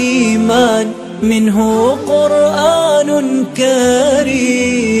كريمان منه قرآن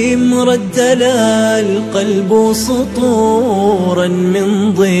كريم ردنا القلب سطورا من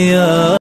ضياء